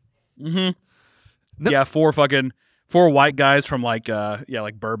dudes. Mm-hmm. No. Yeah, 4 white guys from like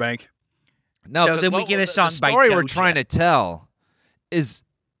Burbank. No, So then we get a song the by story we're Doja. trying to tell is,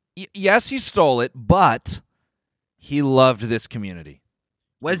 yes, he stole it, but he loved this community.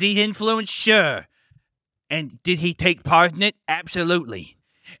 Was he influenced? Sure. And did he take part in it? Absolutely.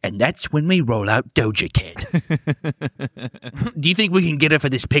 And that's when we roll out Doja Cat. Do you think we can get her for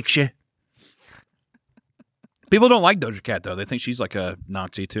this picture? People don't like Doja Cat though; they think she's like a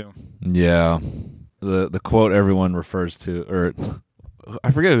Nazi too. Yeah, the quote everyone refers to, or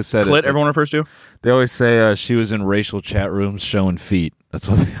I forget who said Clit, it. everyone refers to. They always say she was in racial chat rooms showing feet. That's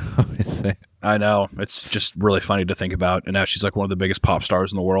what they always say. I know, it's just really funny to think about. And now she's like one of the biggest pop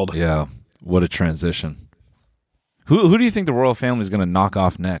stars in the world. Yeah, what a transition. Who do you think the royal family is going to knock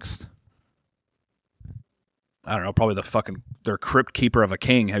off next? I don't know, probably their crypt keeper of a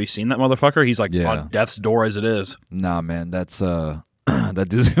king. Have you seen that motherfucker? He's like on death's door as it is. Nah, man, that's that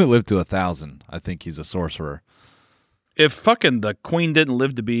dude's going to live to 1,000. I think he's a sorcerer. If fucking the queen didn't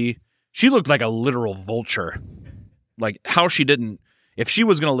live to be, she looked like a literal vulture. Like how she didn't, if she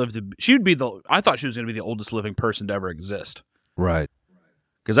was going to live to, she would be I thought she was going to be the oldest living person to ever exist. Right.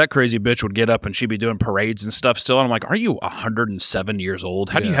 Because that crazy bitch would get up and she'd be doing parades and stuff still. And I'm like, are you 107 years old?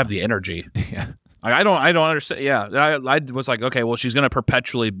 How do you have the energy? Yeah. Like, I don't understand. Yeah. I was like, okay, well, she's going to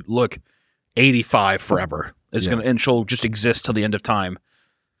perpetually look 85 forever. And she'll just exist till the end of time.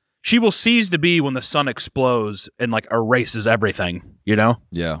 She will cease to be when the sun explodes and like erases everything, you know?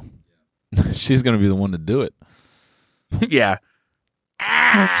 Yeah. She's going to be the one to do it. Yeah.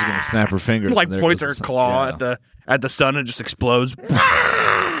 She's going to snap her fingers. Like and there points goes her the sun. claw Yeah. at the sun and just explodes.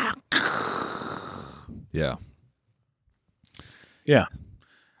 Yeah. Yeah.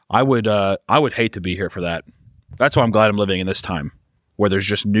 I would hate to be here for that. That's why I'm glad I'm living in this time where there's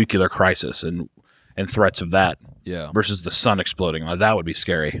just nuclear crisis and threats of that. Yeah. Versus the sun exploding. Like, that would be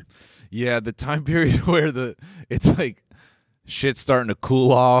scary. Yeah, the time period where it's like shit's starting to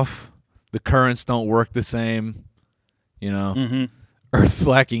cool off, the currents don't work the same, you know. Mm-hmm. Earth's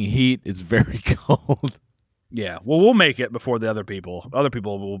lacking heat, it's very cold. Yeah, well, we'll make it before the other people. Other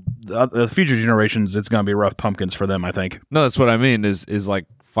people will, the future generations, it's going to be rough pumpkins for them, I think. No, that's what I mean is like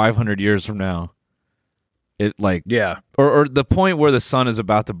 500 years from now. It like yeah, or the point where the sun is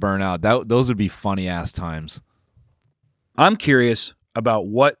about to burn out. Those would be funny ass times. I'm curious about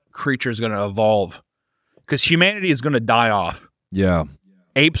what creature is going to evolve because humanity is going to die off. Yeah.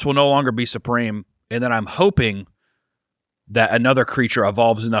 Apes will no longer be supreme, and then I'm hoping that another creature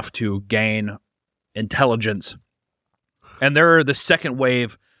evolves enough to gain intelligence. And they're the second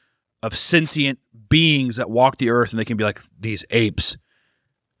wave of sentient beings that walk the earth, and they can be like, these apes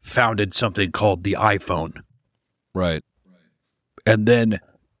founded something called the iPhone. Right. And then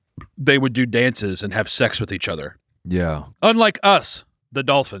they would do dances and have sex with each other. Yeah. Unlike us, the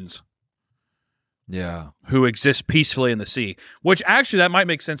dolphins. Yeah. Who exist peacefully in the sea. Which actually, that might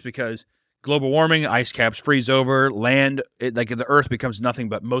make sense because global warming, ice caps freeze over, land, like the earth becomes nothing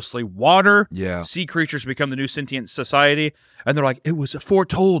but mostly water. Yeah. Sea creatures become the new sentient society. And they're like, it was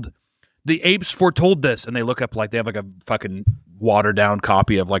foretold. The apes foretold this. And they look up like they have like a fucking watered down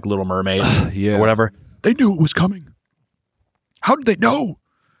copy of like Little Mermaid Yeah. or whatever. They knew it was coming. How did they know?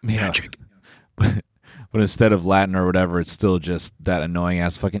 Yeah. Magic. But instead of Latin or whatever, it's still just that annoying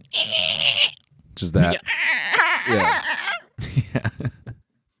ass fucking just that. Yeah. Yeah.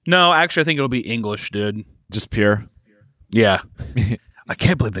 No, actually, I think it'll be English, dude. Just pure. Yeah. I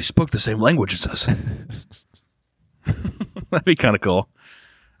can't believe they spoke the same language as us. That'd be kind of cool.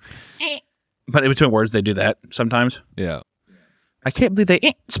 But in between words, they do that sometimes. Yeah. I can't believe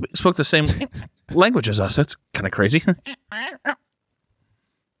they spoke the same language as us. That's kind of crazy.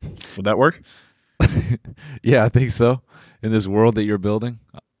 Would that work? Yeah, I think so. In this world that you're building,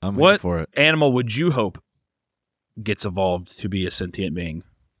 I'm waiting What for it. animal would you hope gets evolved to be a sentient being?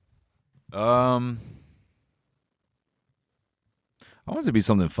 I want it to be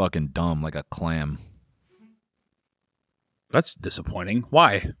something fucking dumb, like a clam. That's disappointing.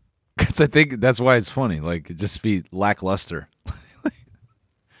 Why? Because I think that's why it's funny. Like, it just be lackluster.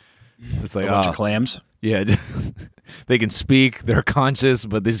 It's like, A bunch of clams? yeah, they can speak, they're conscious,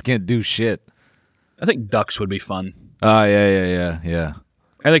 but they just can't do shit. I think ducks would be fun. Oh, yeah.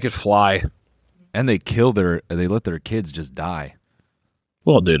 And they could fly. And they let their kids just die.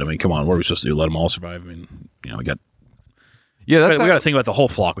 Well, dude, I mean, come on. What are we supposed to do? Let them all survive? I mean, we got Yeah, we got to think about the whole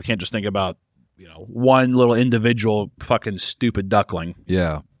flock. We can't just think about one little individual fucking stupid duckling.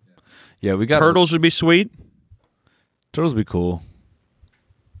 Yeah. Yeah, we got Turtles would be sweet. Turtles would be cool.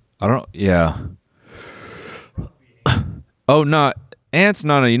 I don't. Yeah. Oh no, ants.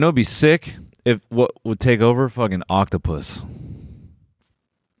 No. You know, it'd be sick if what would take over? Fucking octopus.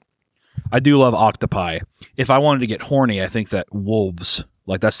 I do love octopi. If I wanted to get horny, I think that wolves,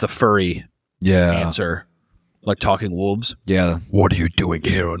 like that's the furry answer. Like talking wolves. Yeah. What are you doing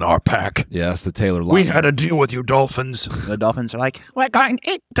here in our pack? Yeah, that's the Taylor Lautner. We had to deal with you dolphins. The dolphins are like, we're going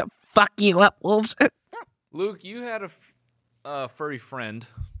to fuck you up, wolves. Luke, you had a furry friend.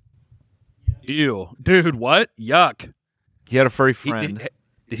 Ew. Dude, what? Yuck. He had a furry friend.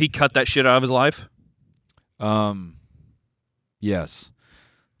 Did he cut that shit out of his life? Yes.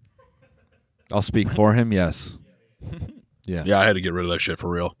 I'll speak for him. Yes. Yeah. Yeah, I had to get rid of that shit for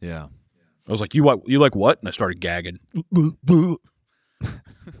real. Yeah. I was like, you like what? And I started gagging.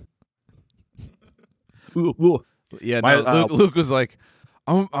 Yeah, Luke was like,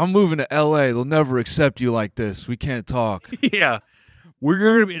 I'm moving to LA. They'll never accept you like this. We can't talk. Yeah. We're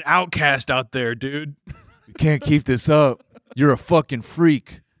going to be an outcast out there, dude. You can't keep this up. You're a fucking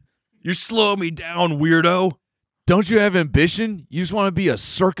freak. You're slowing me down, weirdo. Don't you have ambition? You just want to be a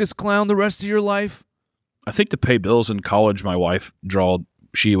circus clown the rest of your life? I think to pay bills in college, my wife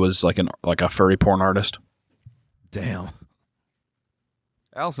she was like a furry porn artist. Damn.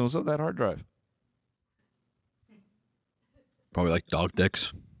 Allison, what's up with that hard drive? Probably like dog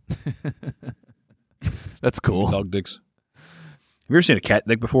dicks. That's cool. Dog dicks. Have you ever seen a cat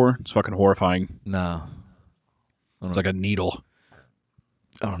dick before? It's fucking horrifying. No. It's like a needle.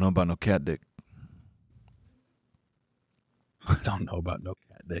 I don't know about no cat dick. I don't know about no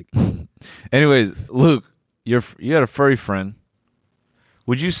cat dick. Anyways, Luke, you had a furry friend.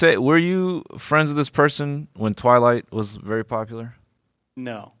 Would you say, were you friends with this person when Twilight was very popular?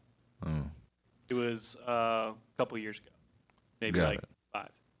 No. It was a couple years ago. Maybe Got like it. 5.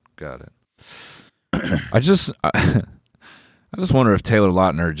 Got it. I just wonder if Taylor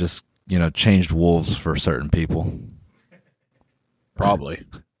Lautner just, changed wolves for certain people. Probably.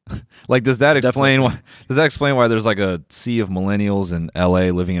 Like, does that explain why there's like a sea of millennials in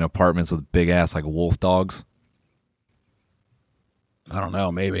LA living in apartments with big ass like wolf dogs? I don't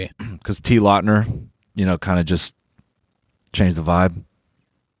know, maybe. Because T. Lautner, kind of just changed the vibe.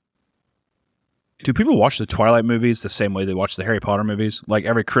 Do people watch the Twilight movies the same way they watch the Harry Potter movies? Like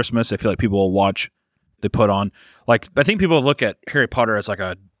every Christmas, I feel like people will watch, they put on, like, I think people look at Harry Potter as like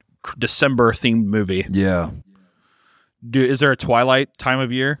a December themed movie. Yeah. Is there a Twilight time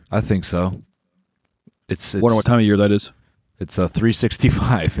of year? I think so. It's wonder what time of year that is. It's a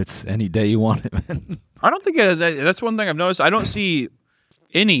 365. It's any day you want it, man. I don't think that's one thing I've noticed. I don't see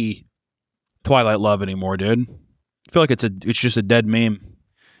any Twilight love anymore, dude. I feel like it's just a dead meme.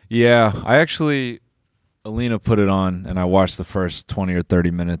 Yeah, Alina put it on, and I watched the first 20 or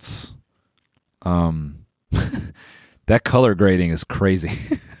 30 minutes. That color grading is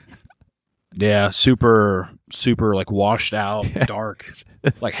crazy. Yeah, super, super like washed out, dark,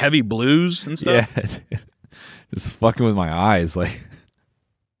 like heavy blues and stuff. Yeah, just fucking with my eyes. Like,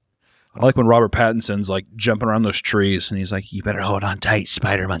 I like when Robert Pattinson's like jumping around those trees, and he's like, "You better hold on tight,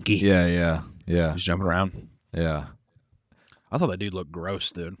 spider monkey." Yeah. He's jumping around. Yeah. I thought that dude looked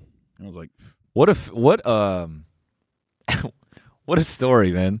gross, dude. I was like, what a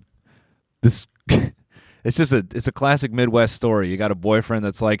story, man. This it's a classic Midwest story. You got a boyfriend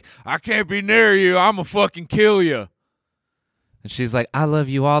that's like, I can't be near you, I'ma fucking kill you. And she's like, I love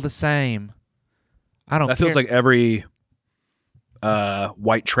you all the same. I don't care. That feels like every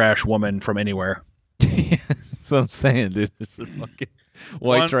white trash woman from anywhere. That's what I'm saying, dude. It's a fucking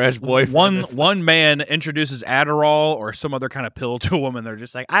white trash boyfriend. One man introduces Adderall or some other kind of pill to a woman. They're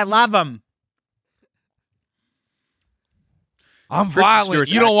just like, I love him. I'm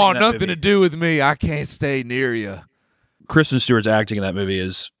violent. You don't want nothing to do with me. I can't stay near you. Kristen Stewart's acting in that movie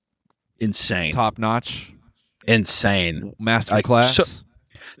is insane. Top notch. Insane. Master class.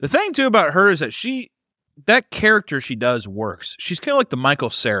 The thing, too, about her is that that character she does works. She's kind of like the Michael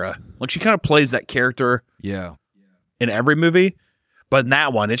Cera. Like, she kind of plays that character in every movie. But in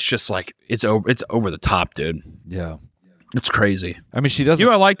that one, it's just like, it's over the top, dude. Yeah. It's crazy. I mean, she doesn't.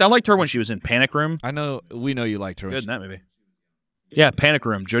 I liked her when she was in Panic Room. We know you liked her. Good in that movie. Yeah, Panic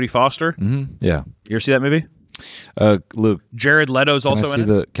Room. Jodie Foster. Mm-hmm. Yeah. You ever see that movie? Luke. Jared Leto's also in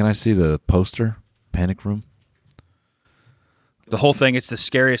it. Can I see the poster? Panic Room. The whole thing, it's the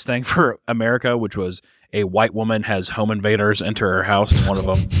scariest thing for America, which was a white woman has home invaders enter her house. And one of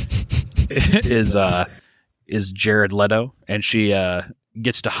them is Jared Leto, and she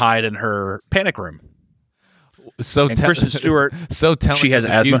gets to hide in her panic room. So Kristen Stewart, so telling she has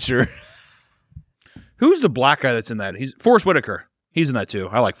the asthma. future. Who's the black guy that's in that? He's Forrest Whitaker. He's in that too.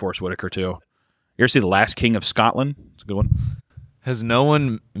 I like Forrest Whitaker too. You ever see The Last King of Scotland? It's a good one. Has no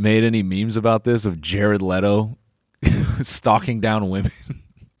one made any memes about this of Jared Leto stalking down women?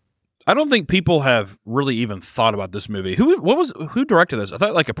 I don't think people have really even thought about this movie. Who directed this? I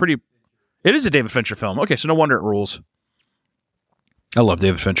thought it is a David Fincher film. Okay, so no wonder it rules. I love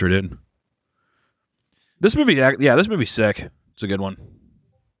David Fincher, dude. This movie, this movie's sick. It's a good one.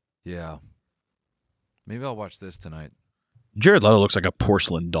 Yeah. Maybe I'll watch this tonight. Jared Leto looks like a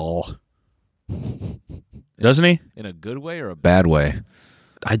porcelain doll. Doesn't he? In a good way or a bad way?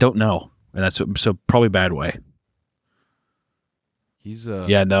 I don't know. And that's so probably bad way. He's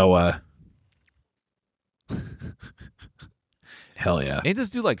Yeah, no hell yeah. Ain't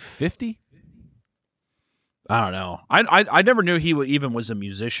this dude like 50? I don't know. I never knew he even was a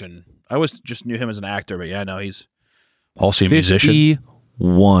musician. I always just knew him as an actor, but yeah, no, he's also a musician.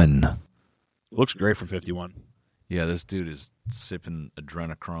 51. Looks great for 51. Yeah, this dude is sipping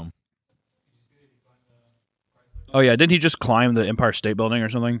adrenochrome. Oh yeah, didn't he just climb the Empire State Building or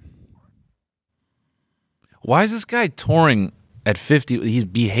something? Why is this guy touring at 50? He's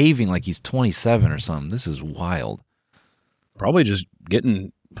behaving like he's 27 or something. This is wild. Probably just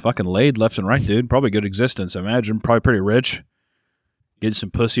getting fucking laid left and right, dude. Probably good existence, I imagine. Probably pretty rich. Getting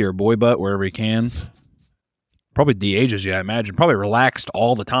some pussy or boy butt wherever he can. Probably de-ages you, I imagine. Probably relaxed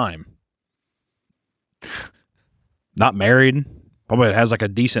all the time. Not married. Probably has like a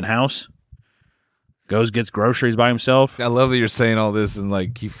decent house. Goes, gets groceries by himself. I love that you're saying all this and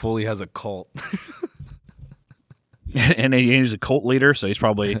like he fully has a cult. And he's a cult leader, so he's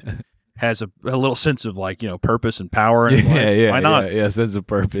probably has a little sense of like, purpose and power. And Yeah. Why not? Yeah, sense of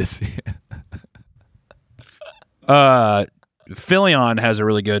purpose. Philion has a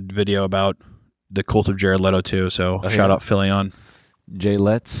really good video about the cult of Jared Leto too, so shout out Philion. Jay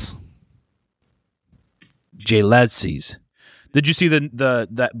Letts. Jay Lettsies. Did you see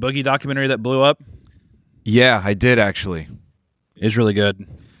that Boogie documentary that blew up? Yeah, I did actually. It's really good.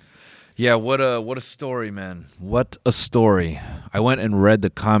 Yeah, what a story, man. What a story. I went and read the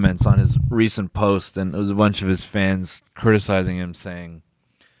comments on his recent post, and it was a bunch of his fans criticizing him, saying,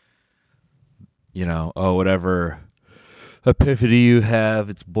 oh, whatever epiphany you have,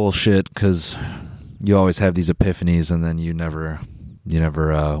 it's bullshit because you always have these epiphanies and then you never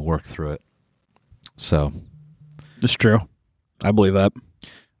work through it. So it's true. I believe that.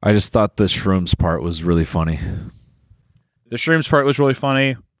 I just thought the shrooms part was really funny. The shrooms part was really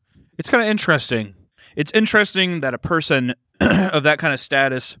funny. It's kind of interesting. It's interesting that a person of that kind of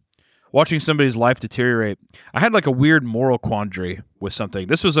status, watching somebody's life deteriorate. I had like a weird moral quandary with something.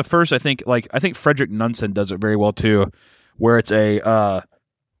 This was the first, I think Frederick Nunson does it very well too, where it's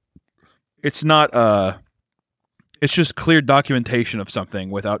it's just clear documentation of something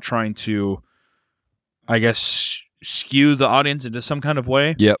without trying to, I guess, skew the audience into some kind of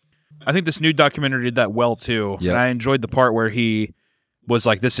way. Yep. I think this new documentary did that well too. Yep. And I enjoyed the part where he was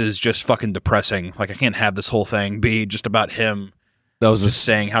like, this is just fucking depressing. Like, I can't have this whole thing be just about him. That was just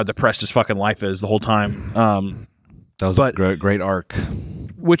saying how depressed his fucking life is the whole time. That was a great arc.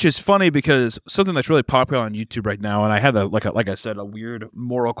 Which is funny because something that's really popular on YouTube right now, and I had like I said, a weird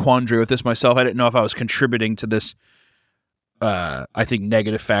moral quandary with this myself. I didn't know if I was contributing to this, I think,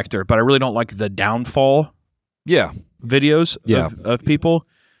 negative factor, but I really don't like the downfall videos of people.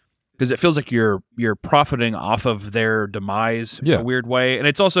 Because it feels like you're profiting off of their demise in a weird way. And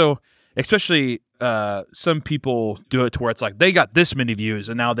it's also, especially some people do it to where it's like, they got this many views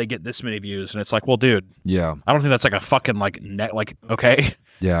and now they get this many views. And it's like, well, dude, I don't think that's like a fucking like net, like, okay.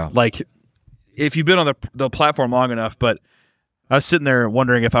 Yeah. Like, if you've been on the platform long enough, but I was sitting there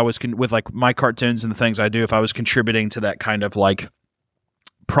wondering if I was, with like my cartoons and the things I do, if I was contributing to that kind of like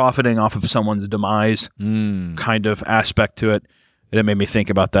profiting off of someone's demise kind of aspect to it. And it made me think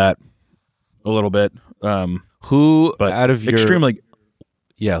about that a little bit. Who out of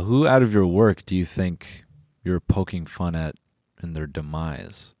your work do you think you're poking fun at in their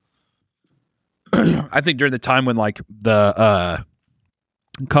demise? I think during the time when like the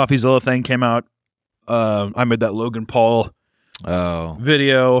CoffeeZilla thing came out, I made that Logan Paul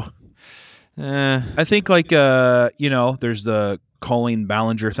video. I think like there's the Colleen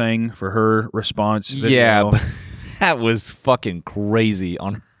Ballinger thing for her response video. Yeah, that was fucking crazy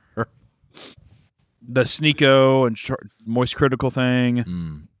on her. The Sneeko and Moist Critical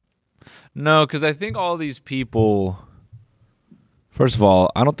thing. No, because I think all these people. First of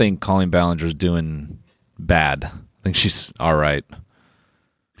all, I don't think Colleen Ballinger's doing bad. I think she's all right.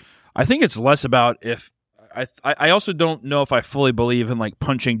 I think it's less about if I also don't know if I fully believe in like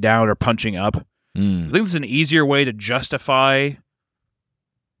punching down or punching up. I think it's an easier way to justify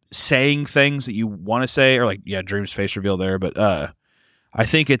saying things that you want to say, or like, yeah, Dream's face reveal there, but I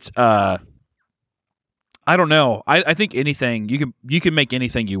think it's I don't know. I think anything you can make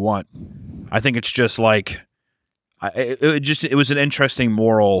anything you want. I think it's just like it was an interesting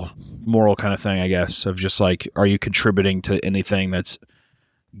moral kind of thing, I guess, of just like, are you contributing to anything that's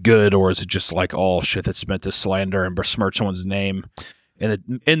good, or is it just like all shit that's meant to slander and besmirch someone's name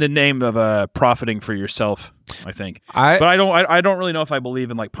in the name of profiting for yourself? I think, but I don't really know if I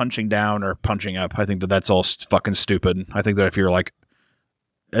believe in like punching down or punching up. I think that's all fucking stupid. I think that if you're like,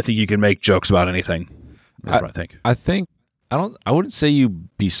 I think you can make jokes about anything. That's what I think. I wouldn't say you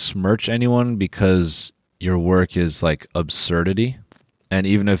besmirch anyone because your work is like absurdity. And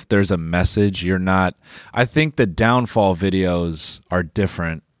even if there's a message, you're not. I think the downfall videos are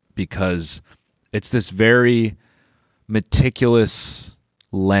different because it's this very meticulous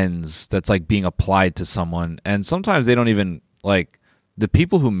lens that's like being applied to someone. And sometimes they don't even like the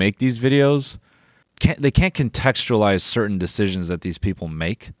people who make these videos can't contextualize certain decisions that these people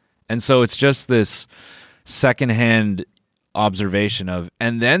make. And so it's just this secondhand observation of,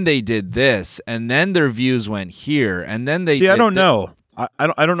 and then they did this, and then their views went here, and then they I don't know.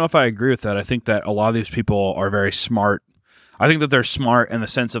 I don't know if I agree with that. I think that a lot of these people are very smart. I think that they're smart in the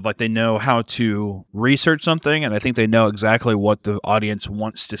sense of like they know how to research something, and I think they know exactly what the audience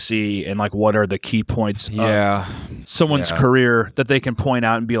wants to see and like what are the key points of someone's career that they can point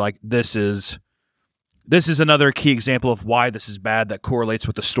out and be like, this is another key example of why this is bad that correlates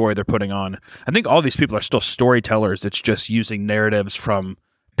with the story they're putting on. I think all these people are still storytellers. It's just using narratives from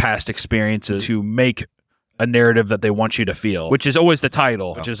past experiences to make a narrative that they want you to feel, which is always the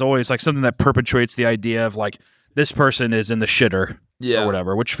title, which is always like something that perpetuates the idea of like, this person is in the shitter or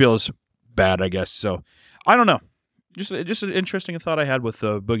whatever, which feels bad, I guess. So I don't know. Just an interesting thought I had with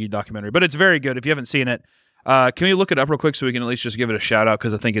the Boogie documentary, but it's very good. If you haven't seen it, can we look it up real quick so we can at least just give it a shout out?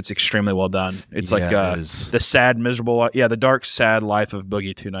 Because I think it's extremely well done. It's like the sad, miserable, the dark, sad life of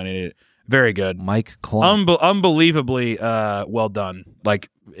Boogie 298. Very good. Mike Klum. Unbelievably well done. Like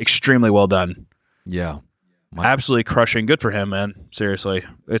extremely well done. Yeah. Absolutely crushing. Good for him, man. Seriously.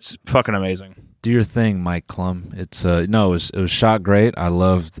 It's fucking amazing. Do your thing, Mike Klum. It's it was shot great. I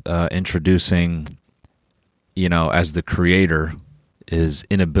loved introducing, as the creator, his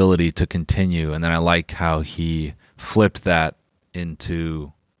inability to continue, and then I like how he flipped that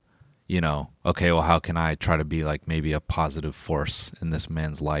into, okay, well, how can I try to be like maybe a positive force in this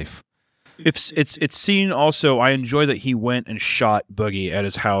man's life? It's seen also. I enjoy that he went and shot Boogie at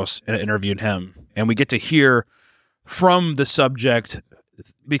his house and interviewed him, and we get to hear from the subject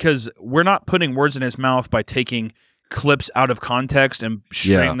because we're not putting words in his mouth by taking clips out of context and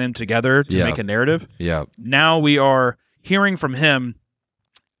stringing them together to make a narrative. Yeah. Now we are hearing from him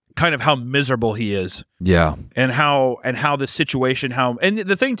kind of how miserable he is. Yeah. And how the situation, and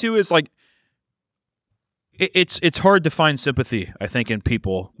the thing too is like, it's hard to find sympathy, I think, in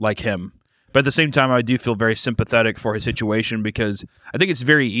people like him. But at the same time, I do feel very sympathetic for his situation because I think it's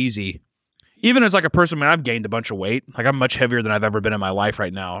very easy. Even as like a person, I've gained a bunch of weight. Like I'm much heavier than I've ever been in my life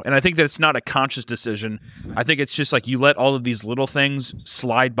right now. And I think that it's not a conscious decision. I think it's just like you let all of these little things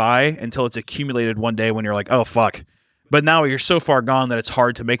slide by until it's accumulated one day when you're like, oh, fuck. But now you're so far gone that it's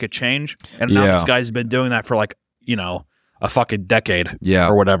hard to make a change. And now this guy's been doing that for like, a fucking decade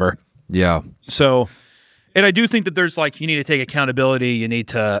or whatever. Yeah. So, and I do think that there's like, you need to take accountability. You need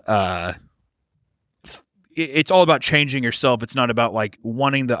to, it's all about changing yourself. It's not about like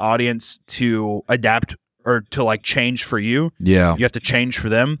wanting the audience to adapt or to like change for you. Yeah. You have to change for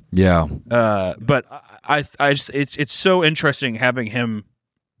them. Yeah. But I just, it's so interesting having him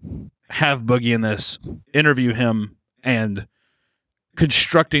have Boogie in this, interview him, and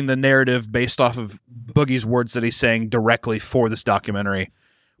constructing the narrative based off of Boogie's words that he's saying directly for this documentary,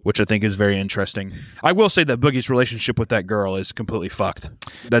 which I think is very interesting. I will say that Boogie's relationship with that girl is completely fucked.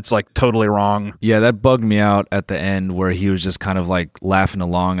 That's like totally wrong. Yeah, that bugged me out at the end where he was just kind of like laughing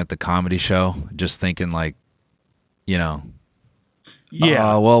along at the comedy show, just thinking like, well,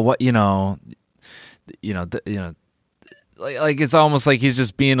 what, like it's almost like he's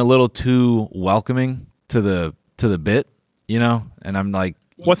just being a little too welcoming to the bit, and I'm like,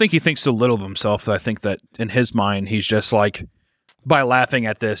 well, I think he thinks so little of himself that I think that in his mind, he's just like, by laughing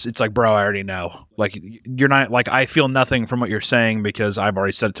at this, it's like, bro, I already know. Like, you're not like, I feel nothing from what you're saying because I've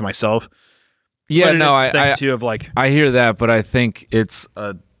already said it to myself. Yeah, no, I hear that, but I think it's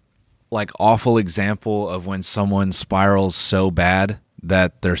a like awful example of when someone spirals so bad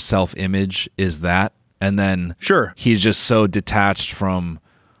that their self-image is that, and then he's just so detached from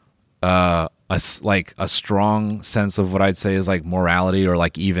a strong sense of what I'd say is like morality or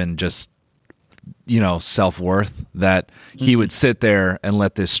like even just self-worth that he would sit there and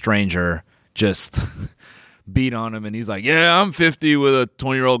let this stranger just beat on him, and he's like, yeah, I'm 50 with a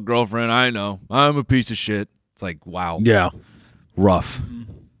 20-year-old girlfriend. I know. I'm a piece of shit. It's like, wow. Yeah. Rough.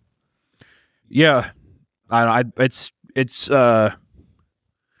 Yeah. It's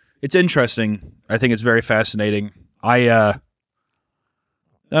interesting. I think it's very fascinating. I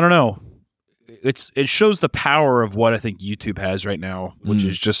don't know. It shows the power of what I think YouTube has right now, which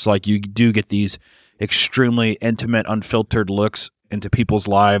is just like you do get these extremely intimate, unfiltered looks into people's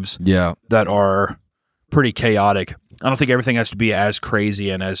lives that are pretty chaotic. I don't think everything has to be as crazy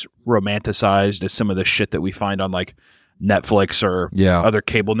and as romanticized as some of the shit that we find on like Netflix or other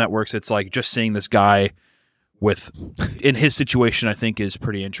cable networks. It's like just seeing this guy in his situation, I think is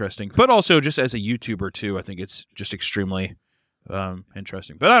pretty interesting. But also just as a YouTuber too, I think it's just extremely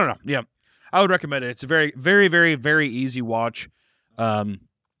interesting. But I don't know. Yeah, I would recommend it. It's a very, very, very, very easy watch. I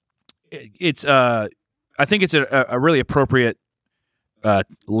think it's a really appropriate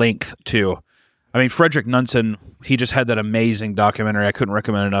length too. I mean, Frederick Nunson, he just had that amazing documentary I couldn't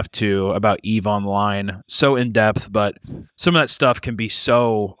recommend enough too about EVE Online. So in depth, but some of that stuff can be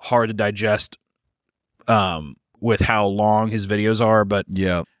so hard to digest with how long his videos are. But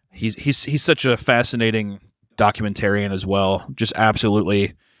he's such a fascinating documentarian as well. Just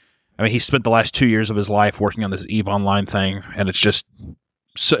absolutely. I mean, he spent the last 2 years of his life working on this EVE Online thing, and it's just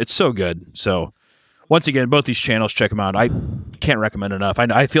it's so good. So once again, both these channels, check them out. I can't recommend enough.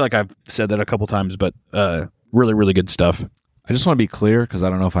 I feel like I've said that a couple times, but really, really good stuff. I just want to be clear because I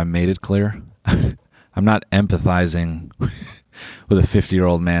don't know if I made it clear. I'm not empathizing with a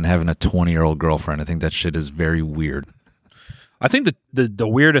 50-year-old man having a 20-year-old girlfriend. I think that shit is very weird. I think the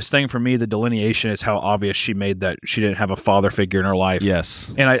weirdest thing for me, the delineation, is how obvious she made that she didn't have a father figure in her life.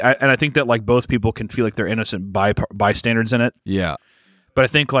 Yes. And I think that like both people can feel like they're innocent bystanders in it. Yeah. But I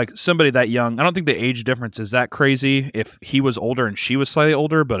think like somebody that young, I don't think the age difference is that crazy if he was older and she was slightly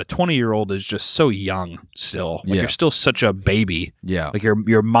older, but a 20-year-old is just so young still. Like you're still such a baby. Yeah. Like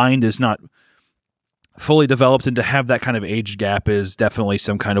your mind is not fully developed, and to have that kind of age gap is definitely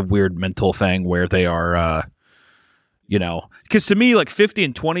some kind of weird mental thing where they are, because to me, like 50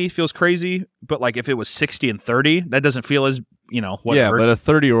 and 20 feels crazy, but like if it was 60 and 30, that doesn't feel as, whatever. Yeah, but a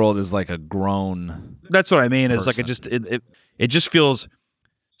 30-year-old is like a grown. That's what I mean. It's like it just feels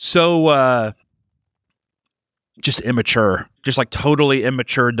so just immature, just like totally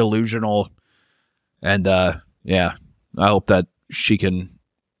immature, delusional. And I hope that she can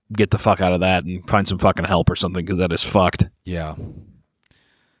get the fuck out of that and find some fucking help or something, because that is fucked. Yeah.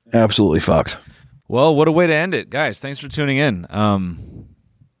 Absolutely fucked. Well, what a way to end it. Guys, thanks for tuning in.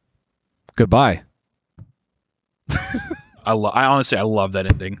 Goodbye. I honestly love that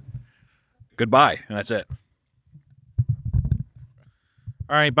ending. Goodbye. And that's it.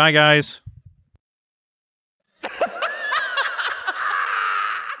 All right. Bye, guys.